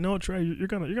 He's like, "You know what, Trey? You're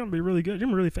gonna be really good. You're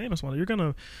gonna be really famous one day. You're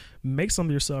gonna make something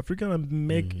of yourself. You're gonna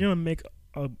make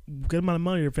a good amount of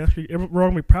money. We're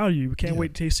gonna be proud of you. We can't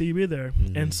wait to see you be there."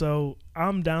 Mm-hmm. And so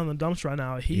I'm down in the dumps right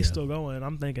now. He's still going.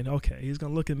 I'm thinking, okay, he's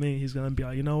gonna look at me. He's gonna be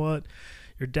like, "You know what?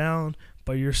 You're down,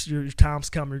 but your time's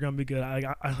coming. You're gonna be good."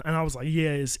 And I was like, "Yeah,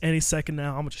 it's any second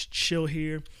now. I'm gonna just chill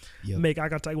here, make eye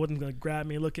contact with him. Gonna grab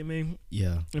me, look at me."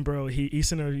 Yeah. And bro, he's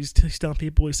sitting there. He's telling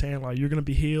people. He's saying like, "You're gonna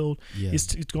be healed." Yeah. He's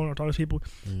going to talk to people.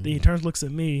 Mm-hmm. Then he turns, looks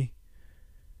at me.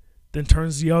 Then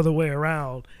turns the other way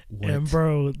around. What? And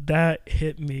bro, that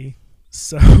hit me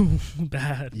so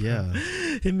bad. Yeah.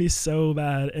 Hit me so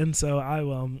bad. And so I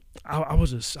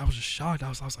was just shocked. I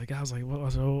was like,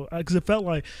 what? Because it felt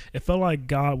like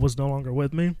God was no longer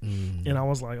with me. Mm. And I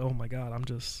was like, oh my God, I'm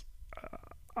just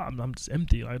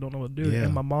empty. I don't know what to do. Yeah.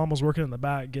 And my mom was working in the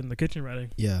back getting the kitchen ready.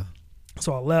 Yeah.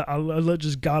 So I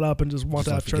just got up and just walked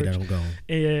out of church.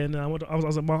 And I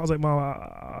was like, Mom,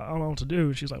 I don't know what to do.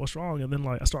 And she's like, what's wrong? And then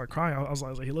like I started crying. I was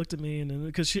like, he looked at me, and then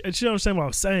because she didn't understand what I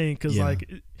was saying, because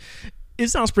like it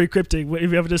sounds pretty cryptic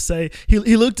if you ever just say he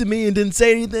looked at me and didn't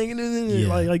say anything,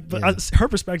 and but her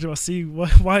perspective, I see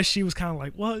why she was kind of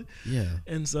like, what? Yeah.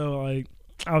 And so like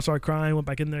I started crying, went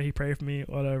back in there, he prayed for me,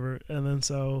 whatever, and then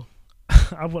so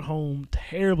I went home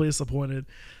terribly disappointed.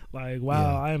 Like,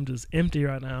 wow, I am just empty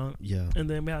right now. Yeah. And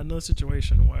then we had another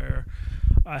situation where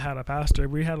I had a pastor.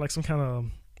 We had like some kind of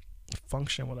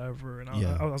function, whatever. And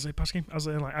I was like, Pastor,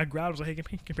 I grabbed, I was like, hey,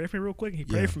 can you pray for me real quick? And he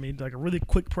prayed for me, like a really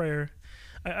quick prayer.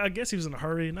 I guess he was in a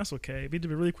hurry, and that's okay. But he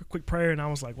did a really quick prayer, and I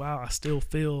was like, wow, I still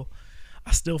feel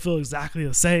exactly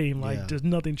the same. Like, there's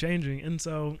nothing changing. And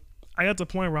so I got to the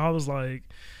point where I was like,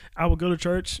 I would go to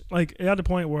church. Like, it got to the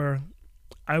point where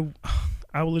I would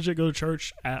legit go to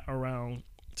church at around.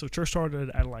 So church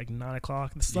started at like 9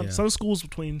 o'clock. Some schools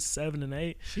between 7 and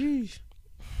 8. Sheesh.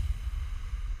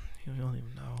 You don't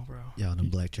even know, bro. Y'all, them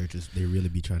black churches, they really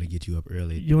be trying to get you up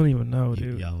early. You don't even know,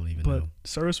 dude. Y'all don't even know. But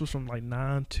service was from like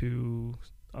 9 to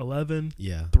 11.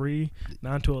 Yeah.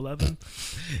 9 to 11.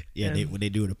 Yeah, when they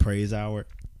do the praise hour.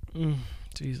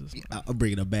 Jesus, I'm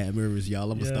bringing up bad memories,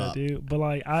 y'all. I'm gonna stop, dude. But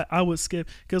like, I would skip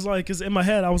because in my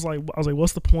head I was like,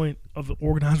 what's the point of the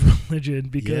organized religion?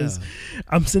 Because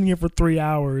I'm sitting here for 3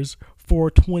 hours for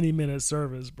a 20-minute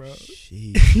service, bro.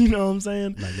 You know what I'm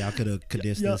saying? Like, y'all could have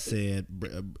condensed and said,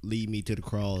 "Lead me to the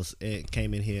cross," and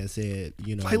came in here and said,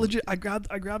 you know, like legit. I grabbed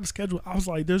the schedule. I was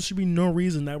like, there should be no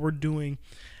reason that we're doing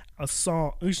a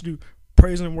song. We should do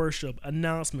praise and worship,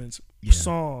 announcements,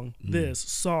 song this,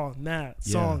 song that,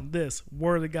 song this,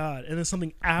 word of God, and then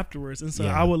something afterwards. And so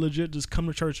I would legit just come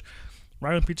to church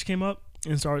right when the preacher came up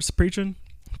and started preaching.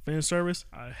 Finish service,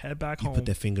 I head back home. Put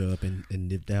that finger up and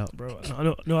dipped out, bro.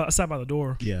 No, I sat by the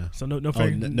door. Yeah. So no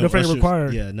finger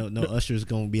required. Yeah, no usher's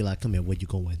gonna be like, come here, where you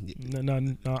going?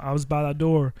 No, I was by that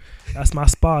door. That's my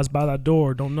spot. It's by that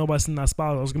door. Don't nobody in that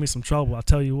spot. There's gonna be some trouble. I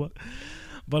tell you what.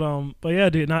 But yeah,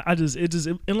 dude.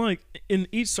 And like in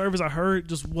each service I heard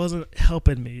just wasn't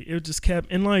helping me. It just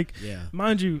kept and like,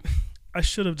 mind you. I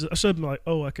should have been like,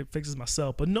 oh, I could fix this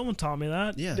myself, but no one taught me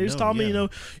that. Yeah, they just taught me,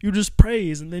 you just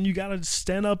praise, and then you gotta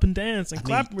stand up and dance and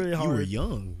clap really hard. You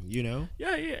were young,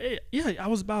 Yeah. I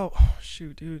was about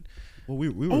shoot, dude. Well, we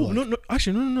were. Oh no,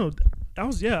 actually no. I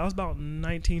was about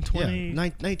 19, 20. Yeah,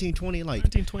 19, 20, like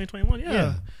 19, 20, 21.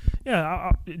 Yeah.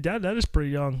 That is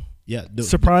pretty young. Yeah,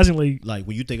 surprisingly. Like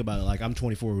when you think about it, like I'm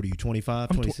 24. What are you, 25,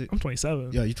 26? I'm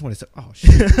 27. Yeah, you're 27. Oh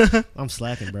shit, I'm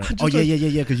slacking, bro.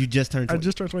 Yeah. Because you just turned. I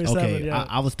just turned 27. Okay, yeah.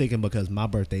 I was thinking because my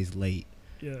birthday's late.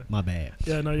 Yeah. My bad.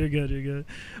 Yeah, no, you're good.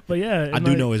 But yeah, I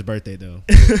do know his birthday though.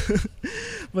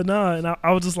 But no, and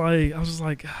I was just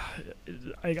like,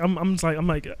 I'm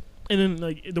like. And then,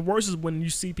 like, the worst is when you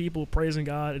see people praising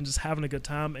God and just having a good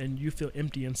time, and you feel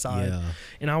empty inside. Yeah.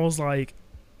 And I was like,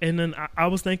 and then I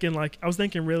was thinking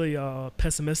really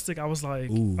pessimistic. I was like,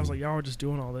 y'all are just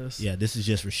doing all this. Yeah, this is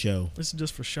just for show. This is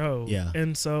just for show. Yeah.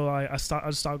 And so I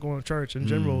just stopped going to church in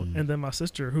general. And then my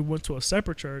sister, who went to a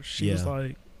separate church, she was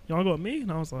like, y'all go with me?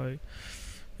 And I was like,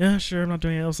 yeah, sure. I'm not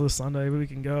doing anything else this Sunday, but we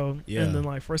can go. Yeah. And then,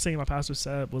 like, first thing my pastor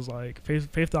said was like, faith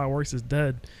without works is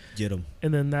dead. Get him.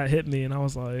 And then that hit me, and I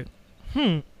was like,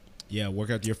 Yeah, work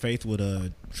out your faith with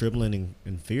trembling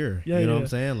and fear. Yeah, you know what I'm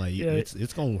saying? Like,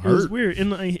 it's gonna hurt. It was weird.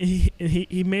 And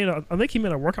he made I think he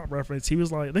made a workout reference. He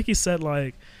was like, I think he said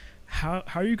like, how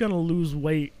are you gonna lose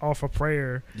weight off of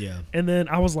prayer? Yeah. And then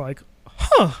I was like,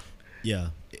 huh. Yeah.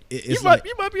 You might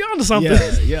be onto something.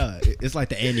 Yeah. It's like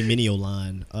the Andy Mineo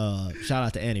line. Shout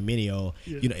out to Andy Mineo.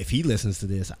 Yeah. If he listens to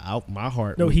this, my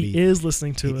heart. No, he is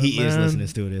listening to it. He is listening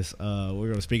to this. We're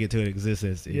gonna speak it to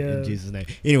existence in Jesus' name.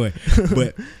 Anyway,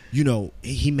 but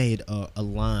he made a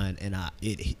line, and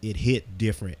it hit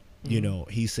different.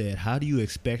 He said, how do you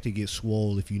expect to get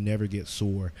swole if you never get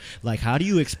sore? Like, how do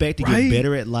you expect to get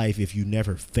better at life if you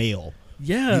never fail?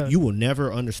 Yeah. You will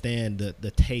never understand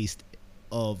the taste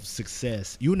of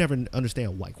success. You will never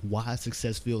understand like why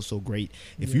success feels so great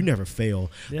if you never fail.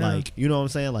 Like, you know what I'm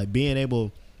saying? Like being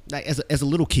able, like as a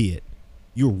little kid,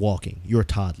 you're walking, you're a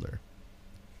toddler.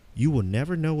 You will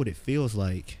never know what it feels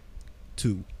like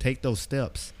to take those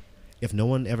steps if no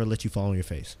one ever let you fall on your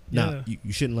face. Now,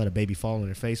 you shouldn't let a baby fall on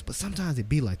their face, but sometimes it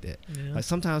be like that. Yeah. Like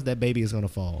sometimes that baby is gonna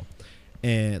fall,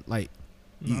 and like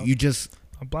you just.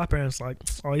 A black parent's like,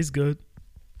 oh, he's good.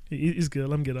 He's good.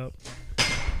 Let him get up.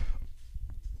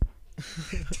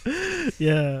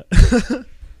 Yeah.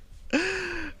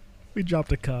 We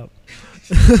dropped a cup.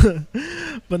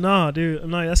 But nah, dude,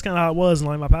 no, that's kind of how it was. And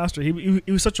like my pastor, he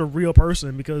was such a real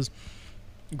person, because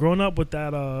growing up with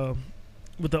that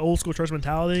with the old school church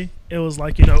mentality, it was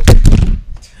like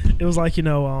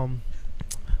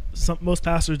most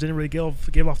pastors didn't really give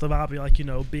off the vibe of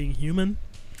like being human.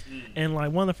 And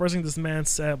like one of the first things this man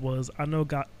said was, I know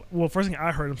God. Well, first thing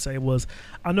I heard him say was,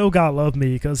 I know God loved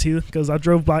me because I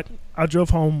drove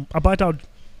home. I blacked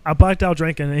out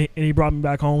drinking, and he brought me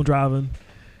back home driving.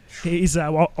 He said, I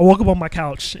woke up on my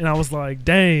couch, and I was like,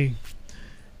 dang,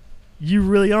 you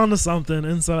really onto something.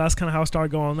 And so that's kind of how I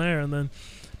started going there. And then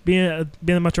being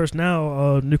in my church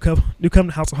now, New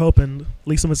Covenant House of Hope in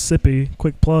Lisa, Mississippi,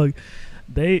 quick plug,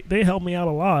 they helped me out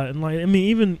a lot. And like, I mean,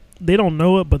 even they don't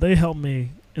know it, but they helped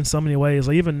me in so many ways.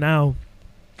 Like even now,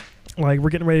 like we're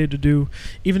getting ready to do,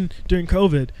 even during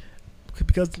COVID,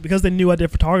 because they knew I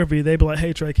did photography, they'd be like,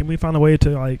 hey Trey, can we find a way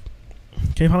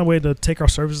to take our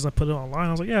services and put it online?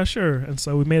 I was like, yeah, sure. And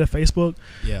so we made a Facebook,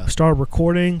 started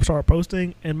recording, started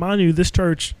posting. And mind you, this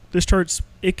church,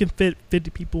 it can fit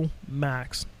 50 people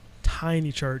max.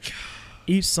 Tiny church.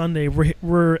 Each Sunday,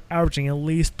 we're averaging at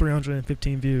least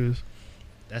 315 views.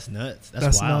 That's nuts.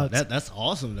 That's wild. Nuts. That's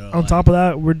awesome though. On top of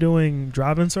that, we're doing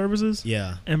drive-in services.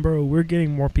 Yeah. And bro, we're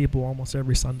getting more people almost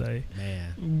every Sunday.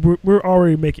 Man. We're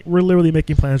literally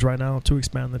making plans right now to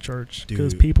expand the church,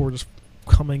 because people are just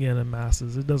coming in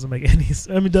masses. It doesn't make any sense.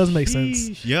 I mean, it doesn't make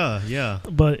sense. Yeah.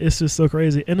 But it's just so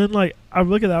crazy. And then like I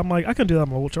look at that, I'm like, I can do that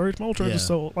in my old church. My old church is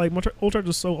so like old church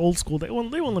is so old school. They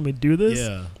won't let me do this.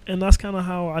 Yeah. And that's kind of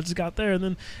how I just got there. And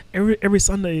then every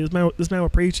Sunday, this man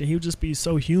would preach, and he would just be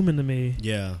so human to me.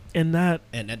 Yeah. And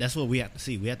that's what we have to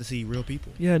see. We have to see real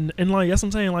people. Yeah, and like that's what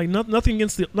I'm saying. Like nothing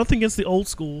against the old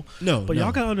school. No. But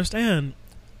y'all gotta understand,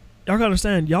 y'all gotta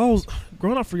understand, y'all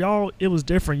growing up for y'all, it was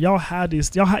different. Y'all had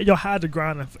to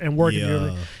grind and work.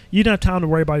 Yeah. You didn't have time to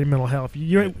worry about your mental health.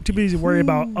 You're too busy to worry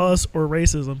about us or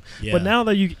racism. Yeah. But now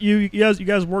that you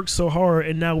guys worked so hard,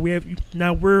 and now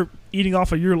we're eating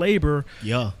off of your labor.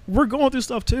 Yeah. We're going through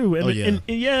stuff too. And,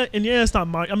 and it's not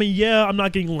my. I mean, yeah, I'm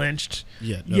not getting lynched.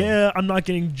 Yeah. No. Yeah, I'm not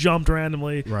getting jumped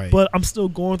randomly. Right. But I'm still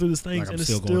going through these things, Like, I'm and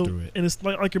still it's going through it. And it's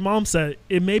like your mom said,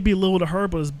 it may be little to her,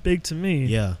 but it's big to me.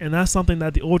 Yeah. And that's something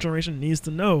that the old generation needs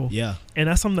to know. Yeah. And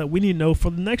that's something that we need to know for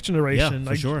the next generation. Yeah,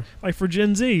 for sure. Like for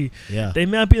Gen Z. Yeah. They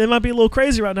might be a little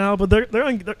crazy right now, but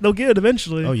they'll get it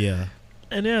eventually. Oh yeah.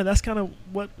 And yeah, that's kind of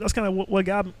what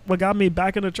got me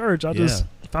back in the church. I just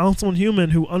Yeah. found someone human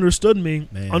who understood me,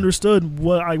 Man. understood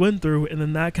what I went through, and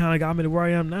then that kind of got me to where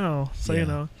I am now. So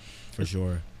Yeah. For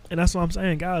sure. and that's what I'm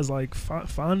saying, guys. Like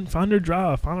find your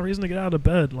drive, find a reason to get out of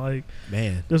bed. Like,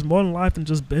 Man. there's more in life than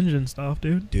just binging stuff,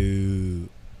 dude.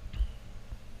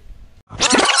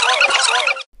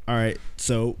 All right,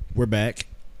 so we're back.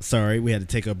 Sorry, we had to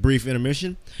take a brief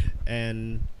intermission,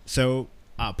 and so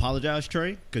I apologize,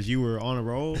 Trey, because you were on a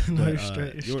roll. No, but, you're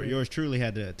straight, you're straight. Yours truly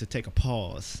had to take a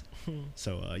pause.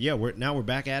 So yeah, we're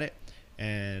back at it,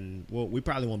 and well, we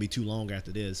probably won't be too long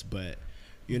after this, but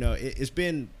you know, it's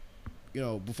been, you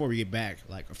know, before we get back,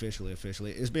 like officially,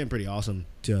 it's been pretty awesome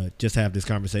to just have this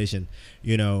conversation,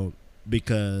 you know,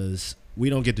 because we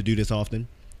don't get to do this often.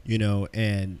 You know,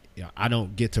 and you know, I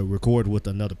don't get to record with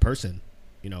another person.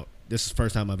 You know, this is the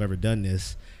first time I've ever done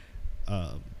this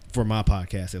for my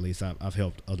podcast. At least I've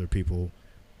helped other people,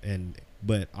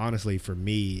 but honestly, for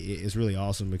me, it's really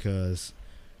awesome because,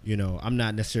 you know, I'm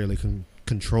not necessarily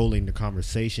controlling the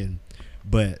conversation,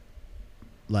 but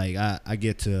like I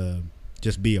get to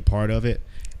just be a part of it,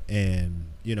 and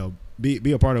you know,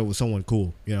 be a part of it with someone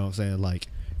cool. You know what I'm saying? Like,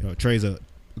 you know, Trey's a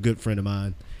good friend of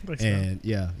mine. And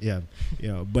yeah, you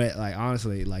know, but like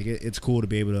honestly, like it's cool to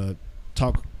be able to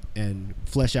talk and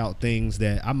flesh out things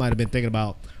that I might have been thinking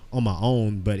about on my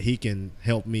own, but he can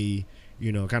help me,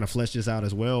 you know, kind of flesh this out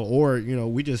as well. Or, you know,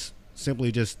 we just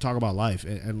simply just talk about life,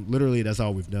 and literally that's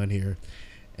all we've done here.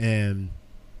 And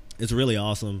it's really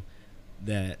awesome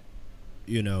that,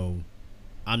 you know,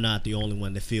 I'm not the only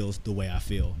one that feels the way I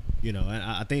feel, you know, and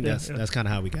I think that's kind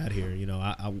of how we got here. You know,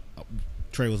 I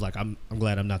Trey was like, I'm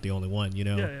glad I'm not the only one, you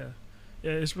know?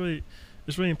 Yeah. It's really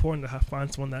important to find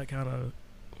someone that kind of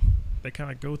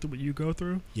go through what you go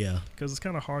through. Yeah. Because it's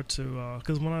kind of hard to,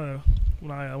 because when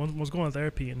I was going to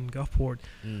therapy in Gulfport,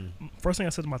 first thing I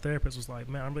said to my therapist was like,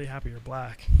 man, I'm really happy you're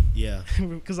black. Yeah.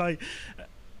 Because I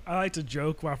like to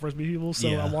joke when I first meet people, so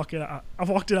I walked in, I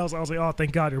was like, oh,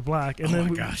 thank God you're black. And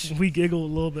then we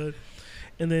giggled a little bit.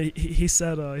 And then he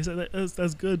said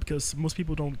that's good because most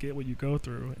people don't get what you go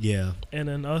through. Yeah. And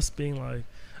then us being like,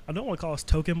 I don't want to call us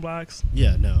token blacks.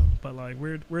 Yeah, no. But like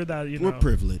we're that, you know. We're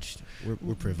privileged.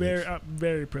 We're privileged.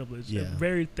 Very privileged. Yeah. And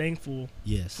very thankful.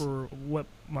 Yes. For what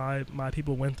my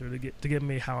people went through to get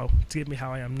me how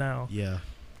I am now. Yeah.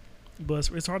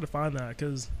 But it's hard to find that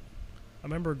because I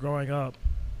remember growing up.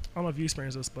 I don't know if you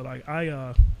experienced this, but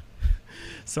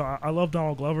so I love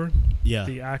Donald Glover,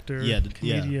 the actor,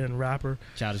 comedian, rapper.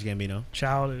 Childish Gambino.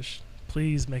 Childish.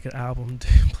 Please make an album,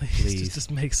 dude. Please. Just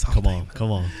make something.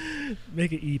 Come on.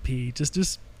 Make an EP.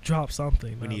 Just drop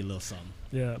something. We need a little something.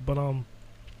 Yeah, but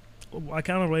I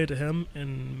kind of related to him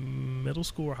in middle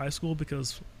school or high school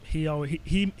because he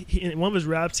in one of his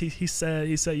raps he said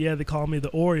yeah, they call me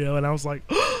the Oreo, and I was like,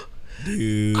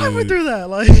 dude, I went through that.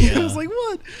 Like I was like,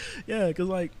 what? Yeah, because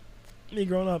like. Me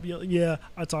growing up,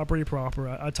 I talk pretty proper.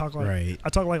 I talk like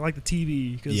the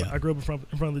TV because I grew up in front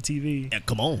of the TV. Yeah,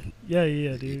 come on. Yeah,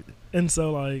 dude. And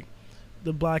so like,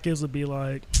 the black kids would be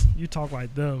like, "You talk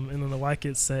like them," and then the white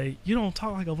kids say, "You don't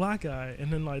talk like a black guy."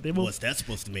 And then like they both. What's that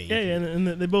supposed to mean? Yeah, and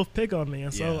they both pick on me,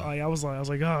 and so like, I was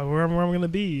like, oh, where am I gonna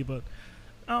be? But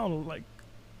I don't know, like.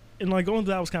 And like going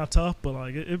through that was kind of tough, but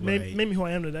like it made me who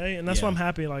I am today, and that's why I'm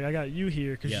happy. Like I got you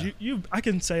here because I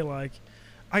can say like.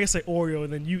 I can say Oreo,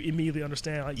 and then you immediately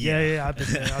understand, like, yeah, I've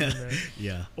been there.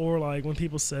 Yeah. Or like when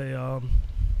people say,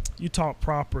 you talk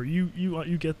proper, you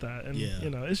get that, and you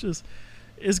know,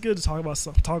 it's good to talk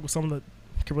with someone that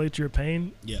can relate to your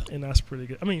pain. Yeah. And that's pretty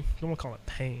good. I mean, I don't want to call it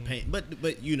pain.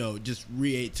 But you know, just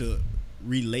relate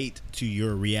to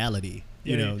your reality.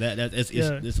 You know,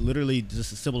 it's literally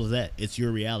just as simple as that. It's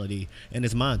your reality, and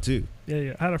it's mine too.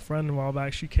 Yeah. I had a friend a while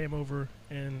back. She came over,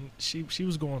 and she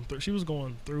was going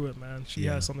through it, man. She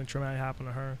had something traumatic happen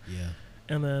to her. Yeah.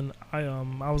 And then I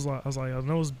was like, I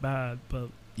know it's bad, but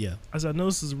I said, I know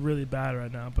this is really bad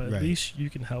right now, but at least you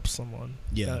can help someone.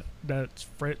 Yeah. That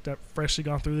freshly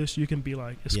gone through this. You can be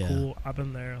like, it's cool. I've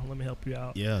been there. Let me help you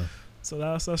out. Yeah. So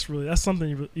that's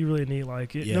something you really need.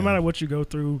 Like Yeah. no matter what you go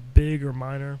through, big or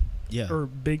minor, Yeah. or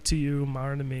big to you,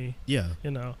 minor to me. Yeah.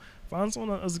 You know, find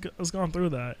someone that's gone through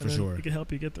that, For and then sure. it can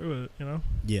help you get through it. You know.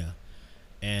 Yeah.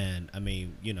 And I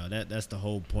mean, you know, that's the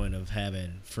whole point of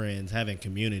having friends, having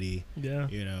community. Yeah.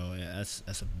 You know,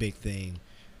 that's a big thing.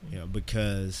 You know,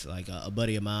 because like a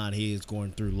buddy of mine, he is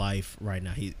going through life right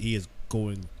now. He is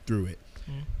going through it.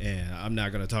 And I'm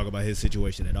not going to talk about his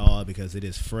situation at all because it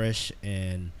is fresh.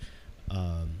 And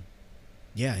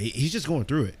yeah, he's just going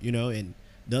through it, you know. And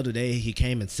the other day he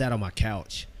came and sat on my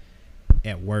couch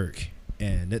at work.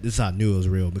 And this is how I knew it was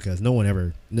real, because no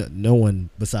one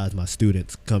besides my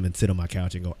students come and sit on my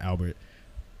couch and go, Albert,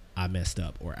 I messed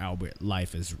up, or Albert,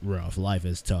 life is rough, life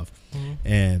is tough.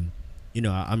 And you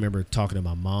know, I remember talking to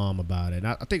my mom about it, and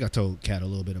I think I told Kat a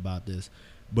little bit about this,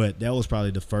 but that was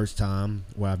probably the first time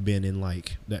where I've been in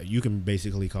like that. You can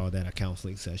basically call that a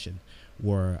counseling session,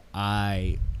 where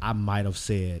I might have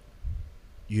said,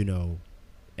 you know,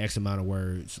 X amount of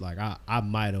words. Like I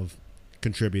might have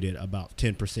contributed about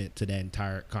 10% to that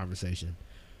entire conversation,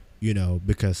 you know,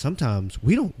 because sometimes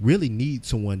we don't really need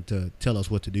someone to tell us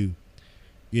what to do,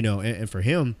 you know. And for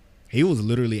him, he was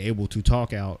literally able to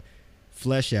talk out,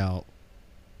 flesh out,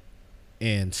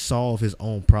 and solve his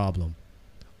own problem.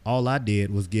 All I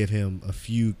did was give him a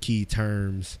few key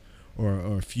terms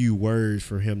or a few words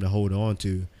for him to hold on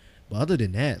to. But other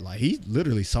than that, like, he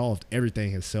literally solved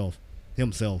everything himself.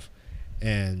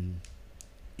 And,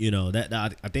 you know, that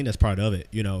I think that's part of it.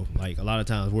 You know, like a lot of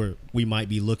times we might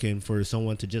be looking for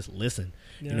someone to just listen.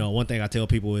 Yeah. You know, one thing I tell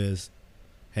people is,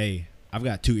 hey, I've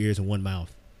got 2 ears and 1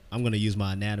 mouth. I'm going to use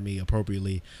my anatomy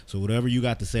appropriately. So whatever you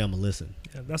got to say, I'm going to listen.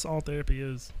 Yeah, that's all therapy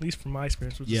is, at least from my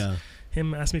experience. Which is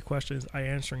him asking me questions, I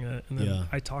answering it, and then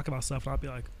I talk about stuff, and I'll be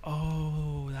like,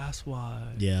 oh, that's why.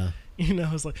 Yeah. You know,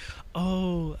 it's like,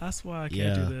 oh, that's why I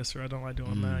can't do this, or I don't like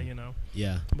doing that, you know.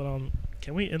 Yeah. But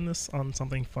can we end this on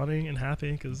something funny and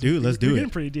happy? Because dude, let's do it. We're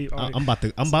getting pretty deep. I'm about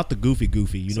the goofy.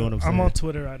 You know what I'm saying? I'm on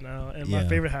Twitter right now, and my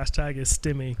favorite hashtag is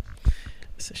Stimmy.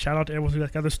 Shout out to everyone who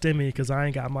got their Stimmy, because I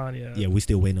ain't got mine yet. Yeah, we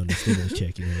still waiting on the stimulus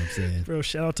check. You know what I'm saying? Bro,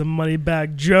 shout out to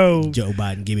Moneybag Joe. Joe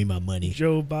Biden, give me my money.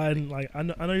 Joe Biden, like I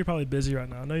know you're probably busy right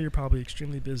now. I know you're probably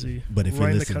extremely busy. But if running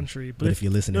you're listening, the country, but if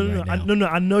you're listening right now,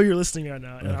 I know you're listening right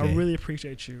now, and I really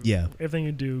appreciate you. Yeah, everything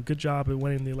you do. Good job at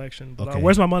winning the election. But okay.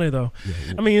 Where's my money though?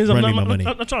 Yeah, I mean, I'm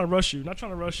not trying to rush you. Not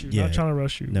trying to rush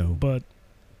you. No, but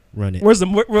run it. Where's the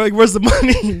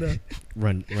money?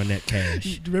 run that cash. Do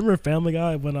you remember Family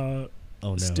Guy when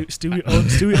Oh no! Stewie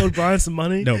owed Brian some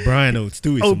money. No, Brian owed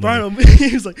Stewie some Brian money.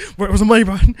 He was like, "Where's the money,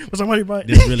 Brian? Where's my money, Brian?"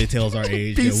 This really tells our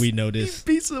age. We know this.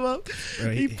 He beats him up.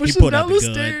 Right. He pushes him down the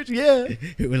stairs. Yeah.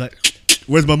 We're like,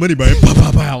 "Where's my money, Brian?" Pow,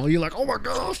 pow, pow. You're like, "Oh my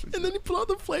gosh!" And then he pulled out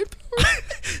the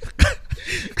flamethrower.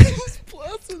 He's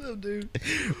blasting him, dude.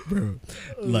 Bro,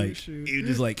 you're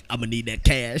just like, "I'm gonna need that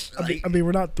cash." I mean,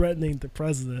 we're not threatening the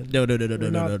president. No.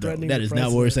 That is not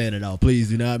what we're saying at all. Please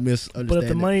do not misunderstand. But if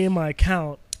the money in my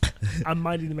account, I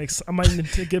might need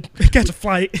to catch a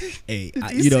flight. Hey,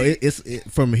 it's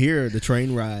from here. The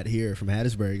train ride here from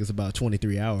Hattiesburg is about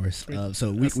 23 hours.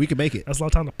 So we can make it. That's a lot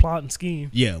of time to plot and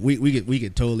scheme. Yeah, we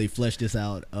could totally flesh this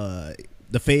out.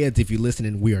 The feds, if you're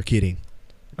listening, we are kidding.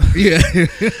 Yeah,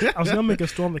 I was gonna make a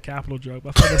storm the Capitol joke,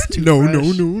 but I thought that's too no.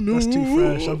 That's too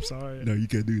fresh. I'm sorry. No, you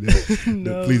can't do that.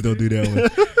 No, please don't do that one.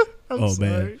 I'm sorry.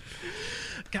 Man.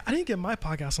 God, I didn't get my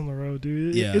podcast on the road,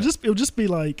 dude. Yeah. It'll just be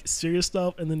like serious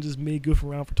stuff, and then just me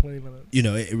goofing around for 20 minutes. You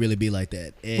know, it really be like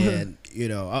that. And you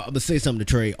know, I'm gonna say something to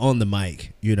Trey on the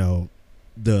mic. You know,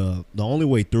 the only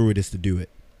way through it is to do it.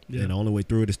 Yeah. And the only way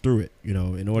through it is through it. You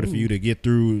know, in order for you to get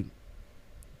through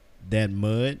that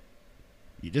mud,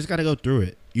 you just got to go through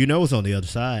it. You know it's on the other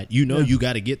side. You know you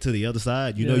got to get to the other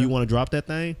side. You know you want to drop that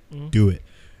thing, do it.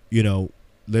 You know,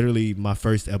 literally my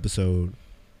first episode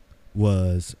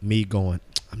was me going,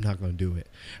 I'm not going to do it.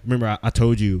 Remember, I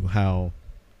told you how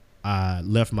I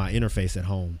left my interface at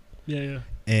home. Yeah.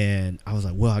 And I was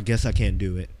like, well, I guess I can't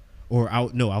do it. Or I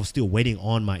was still waiting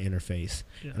on my interface.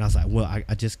 Yeah. And I was like, well,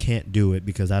 I just can't do it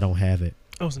because I don't have it.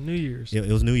 Oh, it was New Year's. It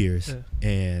was New Year's. Yeah.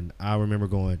 And I remember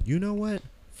going, you know what?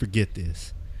 Forget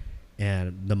this.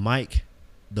 And the mic,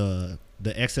 the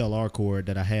XLR cord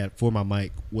that I had for my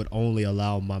mic would only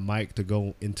allow my mic to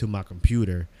go into my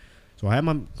computer. So I had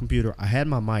my computer, I had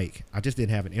my mic, I just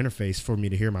didn't have an interface for me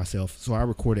to hear myself. So I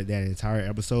recorded that entire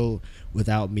episode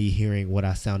without me hearing what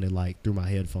I sounded like through my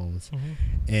headphones.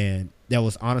 Mm-hmm. And that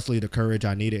was honestly the courage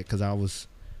I needed, because I was,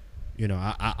 you know,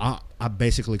 I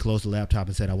basically closed the laptop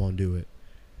and said I won't do it.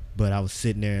 But I was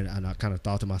sitting there and I kind of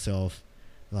thought to myself,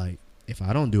 like, if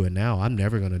I don't do it now, I'm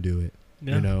never going to do it,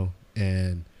 you know?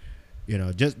 And, You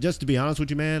know, just to be honest with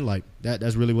you, man, like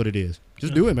that's really what it is.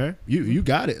 Just do it, man. You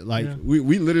got it. Like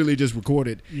we literally just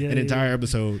recorded an entire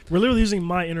episode. We're literally using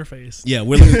my interface. Yeah,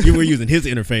 we're using his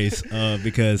interface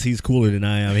because he's cooler than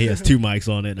I am. He has 2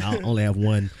 mics on it, and I only have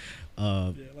one. Like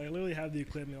I literally have the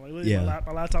equipment. Like literally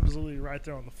my laptop is literally right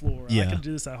there on the floor. I can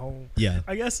do this at home. Yeah,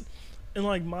 I guess. And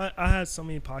like I had so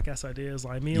many podcast ideas.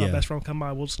 Like me and my best friend come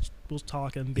by, we'll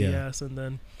talk and BS, and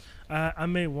then I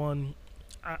made one.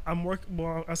 I'm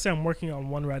working on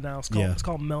one right now. It's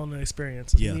called Melanin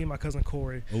Experience. It's me and my cousin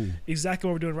Corey. Ooh. Exactly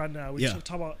what we're doing right now. We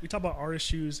talk about artist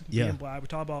shoes, being black. We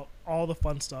talk about all the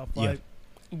fun stuff. Like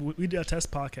we did a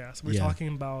test podcast. We're talking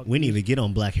about. We didn't even get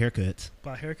on black haircuts.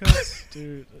 Black haircuts,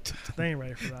 dude. They ain't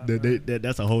ready for that.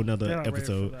 That's a whole nother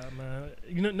episode. Ready for that, man.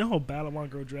 You know how bad I want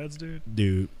to grow dreads, dude.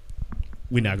 Dude,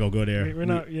 we're not gonna go there. We're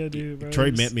not. Yeah, dude. Bro, Trey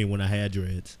met me when I had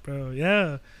dreads. Bro,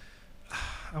 yeah.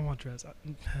 I want dreads,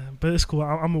 but it's cool.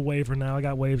 I'm a waver now. I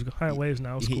got waves. I got waves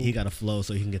now. It's cool. He got a flow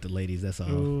so he can get the ladies. That's all.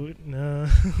 Ooh, nah.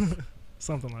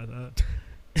 Something like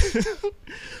that.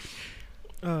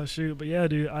 Oh shoot, but yeah,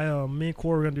 dude. Me and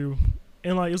Corey are gonna do,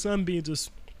 and like it's gonna be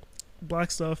just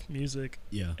black stuff, music,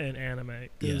 and anime.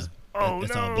 Yeah. Oh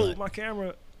no, my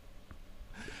camera.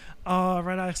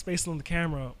 Ran out of space on the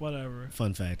camera. Whatever.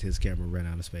 Fun fact: his camera ran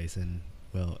out of space, and.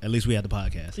 Well, at least we had the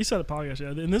podcast. You said the podcast, yeah.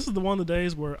 And this is the one of the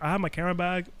days where I have my camera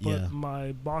bag, but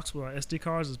my box with our SD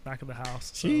cards is back at the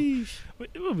house. So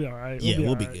it will be all right.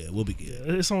 We'll be good. We'll be good.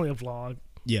 Yeah, it's only a vlog.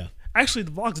 Yeah. Actually,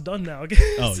 the vlog's done now.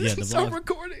 Oh, yeah.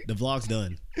 Recording. The vlog's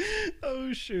done.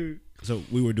 Oh, shoot. So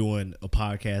we were doing a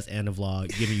podcast and a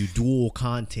vlog, giving you dual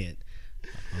content.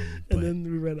 And then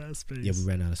we ran out of space. Yeah, we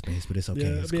ran out of space, but it's okay.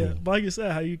 It's cool. Yeah, but like you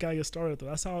said, how you gotta get started, though.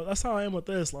 That's how I am with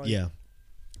this. Like,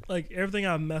 like everything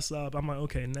I mess up, I'm like,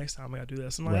 okay, next time I gotta do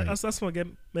this, and like that's what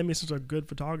made me such a good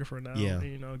photographer now. Yeah,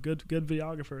 you know, good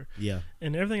videographer. Yeah,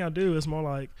 and everything I do is more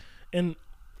like, and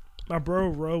my bro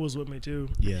Ro was with me too.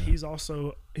 Yeah, he's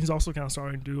also kind of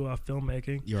starting to do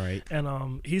filmmaking. You're right,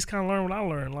 and he's kind of learned what I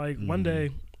learned. Like one day,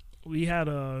 we had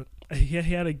he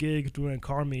had a gig doing a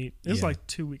car meet. It was like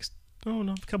 2 weeks. Oh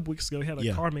no, a couple weeks ago, he had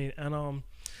a car meet, and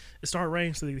it started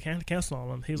raining, so they can't cancel on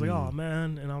him. He was like, "Oh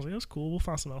man," and I was like, "That's cool. We'll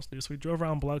find something else to do." So we drove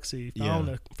around Biloxi,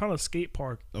 found a skate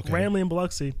park, randomly in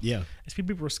Biloxi. Yeah, and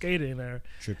people were skating there.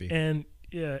 Trippy. And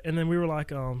and then we were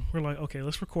like, okay,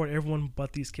 let's record everyone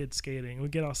but these kids skating. We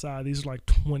get outside. These are like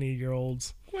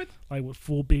 20-year-olds. What? Like with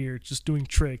full beards, just doing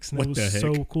tricks, and it was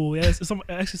so cool. Yeah, it's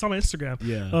actually it's on my Instagram.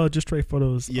 Yeah. Just Trey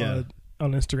Photos. Yeah.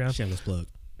 On Instagram. Shameless plug.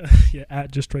 Yeah,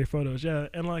 at Just Trey Photos. Yeah,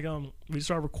 and like we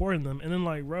started recording them, and then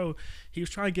like Ro, he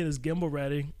was trying to get his gimbal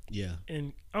ready. Yeah,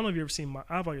 and I don't know if you ever seen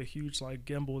I have like a huge like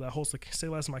gimbal that holds the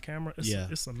stabilizes my camera.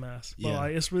 It's a mess. But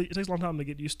like it takes a long time to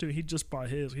get used to. He just bought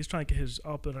his. He's trying to get his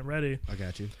up and ready. I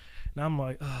got you. And I'm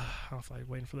like, I was like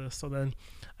waiting for this. So then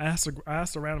I asked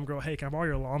a random girl, hey, can I borrow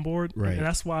your longboard? Right. And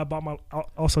that's why I bought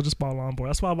just bought a longboard.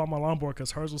 That's why I bought my longboard,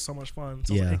 because hers was so much fun.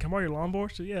 So I was like, hey, can I borrow your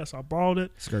longboard? So yeah, so I borrowed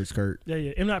it. Skirt. Yeah.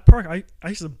 In that park, I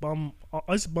used to bum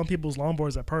people's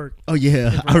longboards at Perk. Oh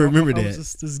yeah, I remember that. I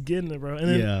was just getting it, bro. And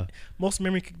then most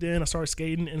memory kicked in. I started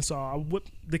skating, and so I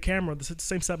whipped the camera, the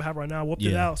same setup I have right now. Whipped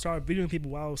it out, started videoing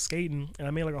people while I was skating, and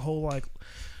I made like a whole like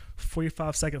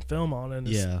 45-second film on it. And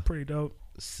it's pretty dope.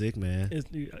 Sick, man.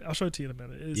 I'll show it to you in a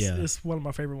minute. It's one of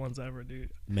my favorite ones ever,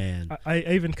 dude. Man, I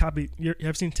even copied. You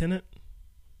have seen Tenet?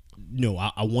 No,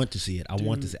 I want to see it. I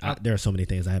want to see. There are so many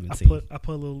things I haven't seen. I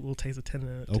put a little taste of Tenet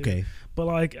in it too. Okay, but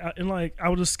like, I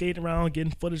was just skating around,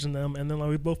 getting footage in them, and then like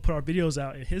we both put our videos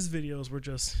out, and his videos were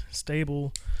just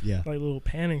stable, like little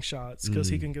panning shots, because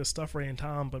he can get stuff right in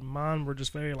time. But mine were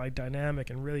just very like dynamic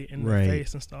and really in the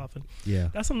face and stuff.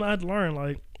 And that's something I had to learn.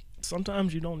 Like,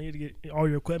 sometimes you don't need to get all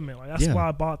your equipment. Like that's why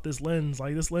I bought this lens.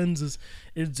 Like this lens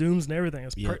it zooms and everything.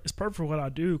 It's perfect for what I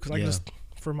do, because I just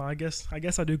I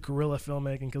guess I do guerrilla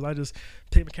filmmaking, because I just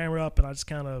take my camera up and I just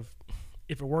kind of,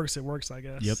 if it works, it works, I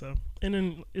guess. Yep. So, and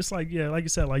then it's like like you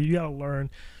said, like you gotta learn,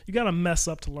 you gotta mess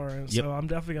up to learn. Yep. So I'm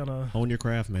definitely gonna hone your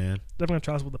craft, man. Definitely gonna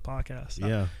try this with the podcast.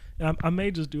 Yeah. I may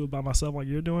just do it by myself, like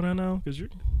you're doing right now, because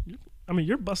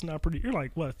you're busting out pretty. You're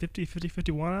like what, 50,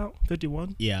 51 out,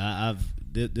 51. Yeah,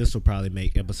 this will probably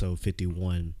make episode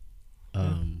 51,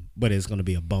 but it's gonna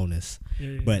be a bonus.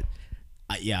 Yeah. But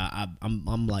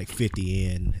I'm like 50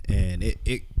 in, and it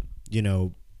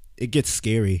it gets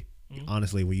scary,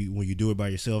 honestly, when you do it by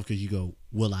yourself, because you go,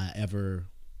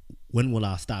 when will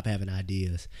I stop having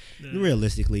ideas? Yeah.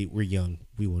 Realistically, we're young.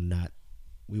 We will not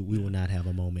have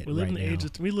a moment right now. We live in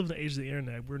the age of the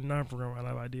internet. We're never going to run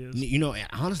out of ideas.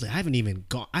 Honestly,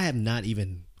 I have not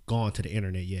even gone to the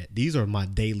internet yet. These are my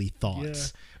daily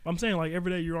thoughts. Yeah. I'm saying like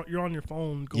every day you're on your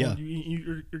phone going. Yeah.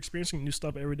 You're experiencing new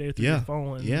stuff every day through your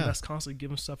phone, and that's constantly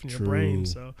giving stuff in your brain.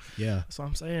 So So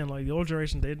I'm saying like the old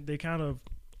generation, they kind of.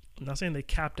 I'm not saying they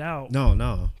capped out.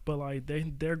 No. But like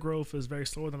their growth is very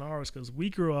slower than ours because we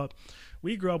grew up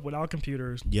without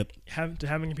computers. Yep.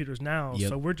 Having computers now,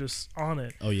 so we're just on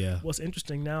it. Oh yeah. What's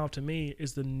interesting now to me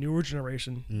is the newer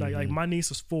generation. Like my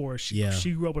niece is 4.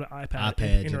 She grew up with an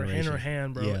iPad in her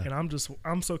hand, bro. Yeah. And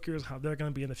I'm so curious how they're gonna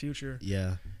be in the future.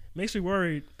 Yeah. Makes me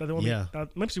worried that they won't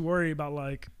that makes me worry about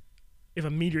like. If a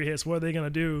meteor hits, what are they gonna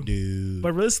do? Dude.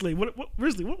 But realistically, what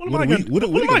am I gonna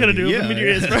do if a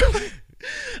meteor hits, bro?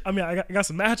 I mean, I got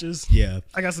some matches. Yeah,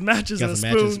 I got some matches and a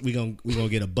spoon. We gonna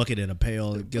get a bucket and a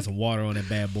pail, get some water on that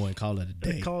bad boy, and call it a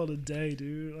day. Call it a day,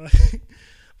 dude.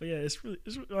 But yeah, it's really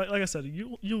like I said,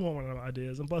 you want one of my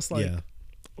ideas, and plus like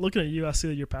looking at you, I see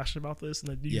that you're passionate about this and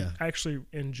that you actually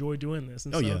enjoy doing this.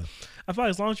 And I feel like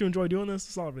as long as you enjoy doing this,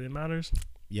 that's all that really matters.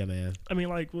 Yeah, man. I mean,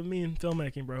 like with me and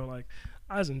filmmaking, bro, like.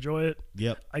 I just enjoy it.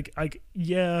 Yep.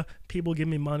 People give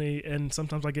me money, and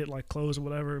sometimes I get like clothes or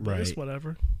whatever, but it's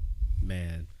whatever.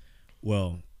 Man,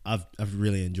 well, I've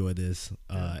really enjoyed this,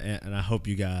 and I hope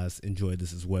you guys enjoyed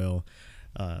this as well.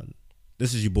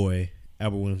 This is your boy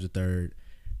Albert Williams III,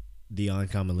 the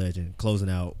Uncommon Legend, closing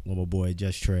out with my boy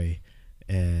Just Trey,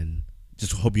 and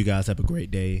just hope you guys have a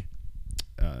great day.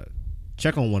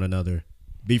 Check on one another,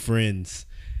 be friends.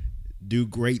 Do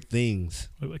great things.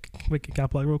 Wait, can I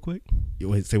plug real quick?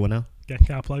 Wait, say what now?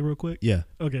 Can I plug real quick? Yeah.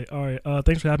 Okay, all right.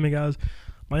 Thanks for having me, guys.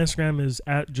 My Instagram is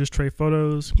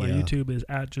 @JustTreyPhotos. My YouTube is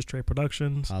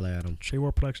 @JustTreyProductions. Holla at them. Trey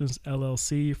World Productions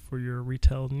LLC for your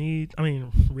retail needs. I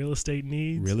mean, real estate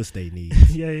needs. Real estate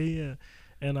needs. Yeah.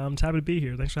 And I'm happy to be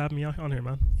here. Thanks for having me on here,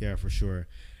 man. Yeah, for sure.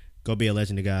 Go be a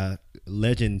legend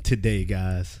today,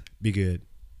 guys. Be good.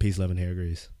 Peace, love, and hair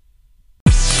grease.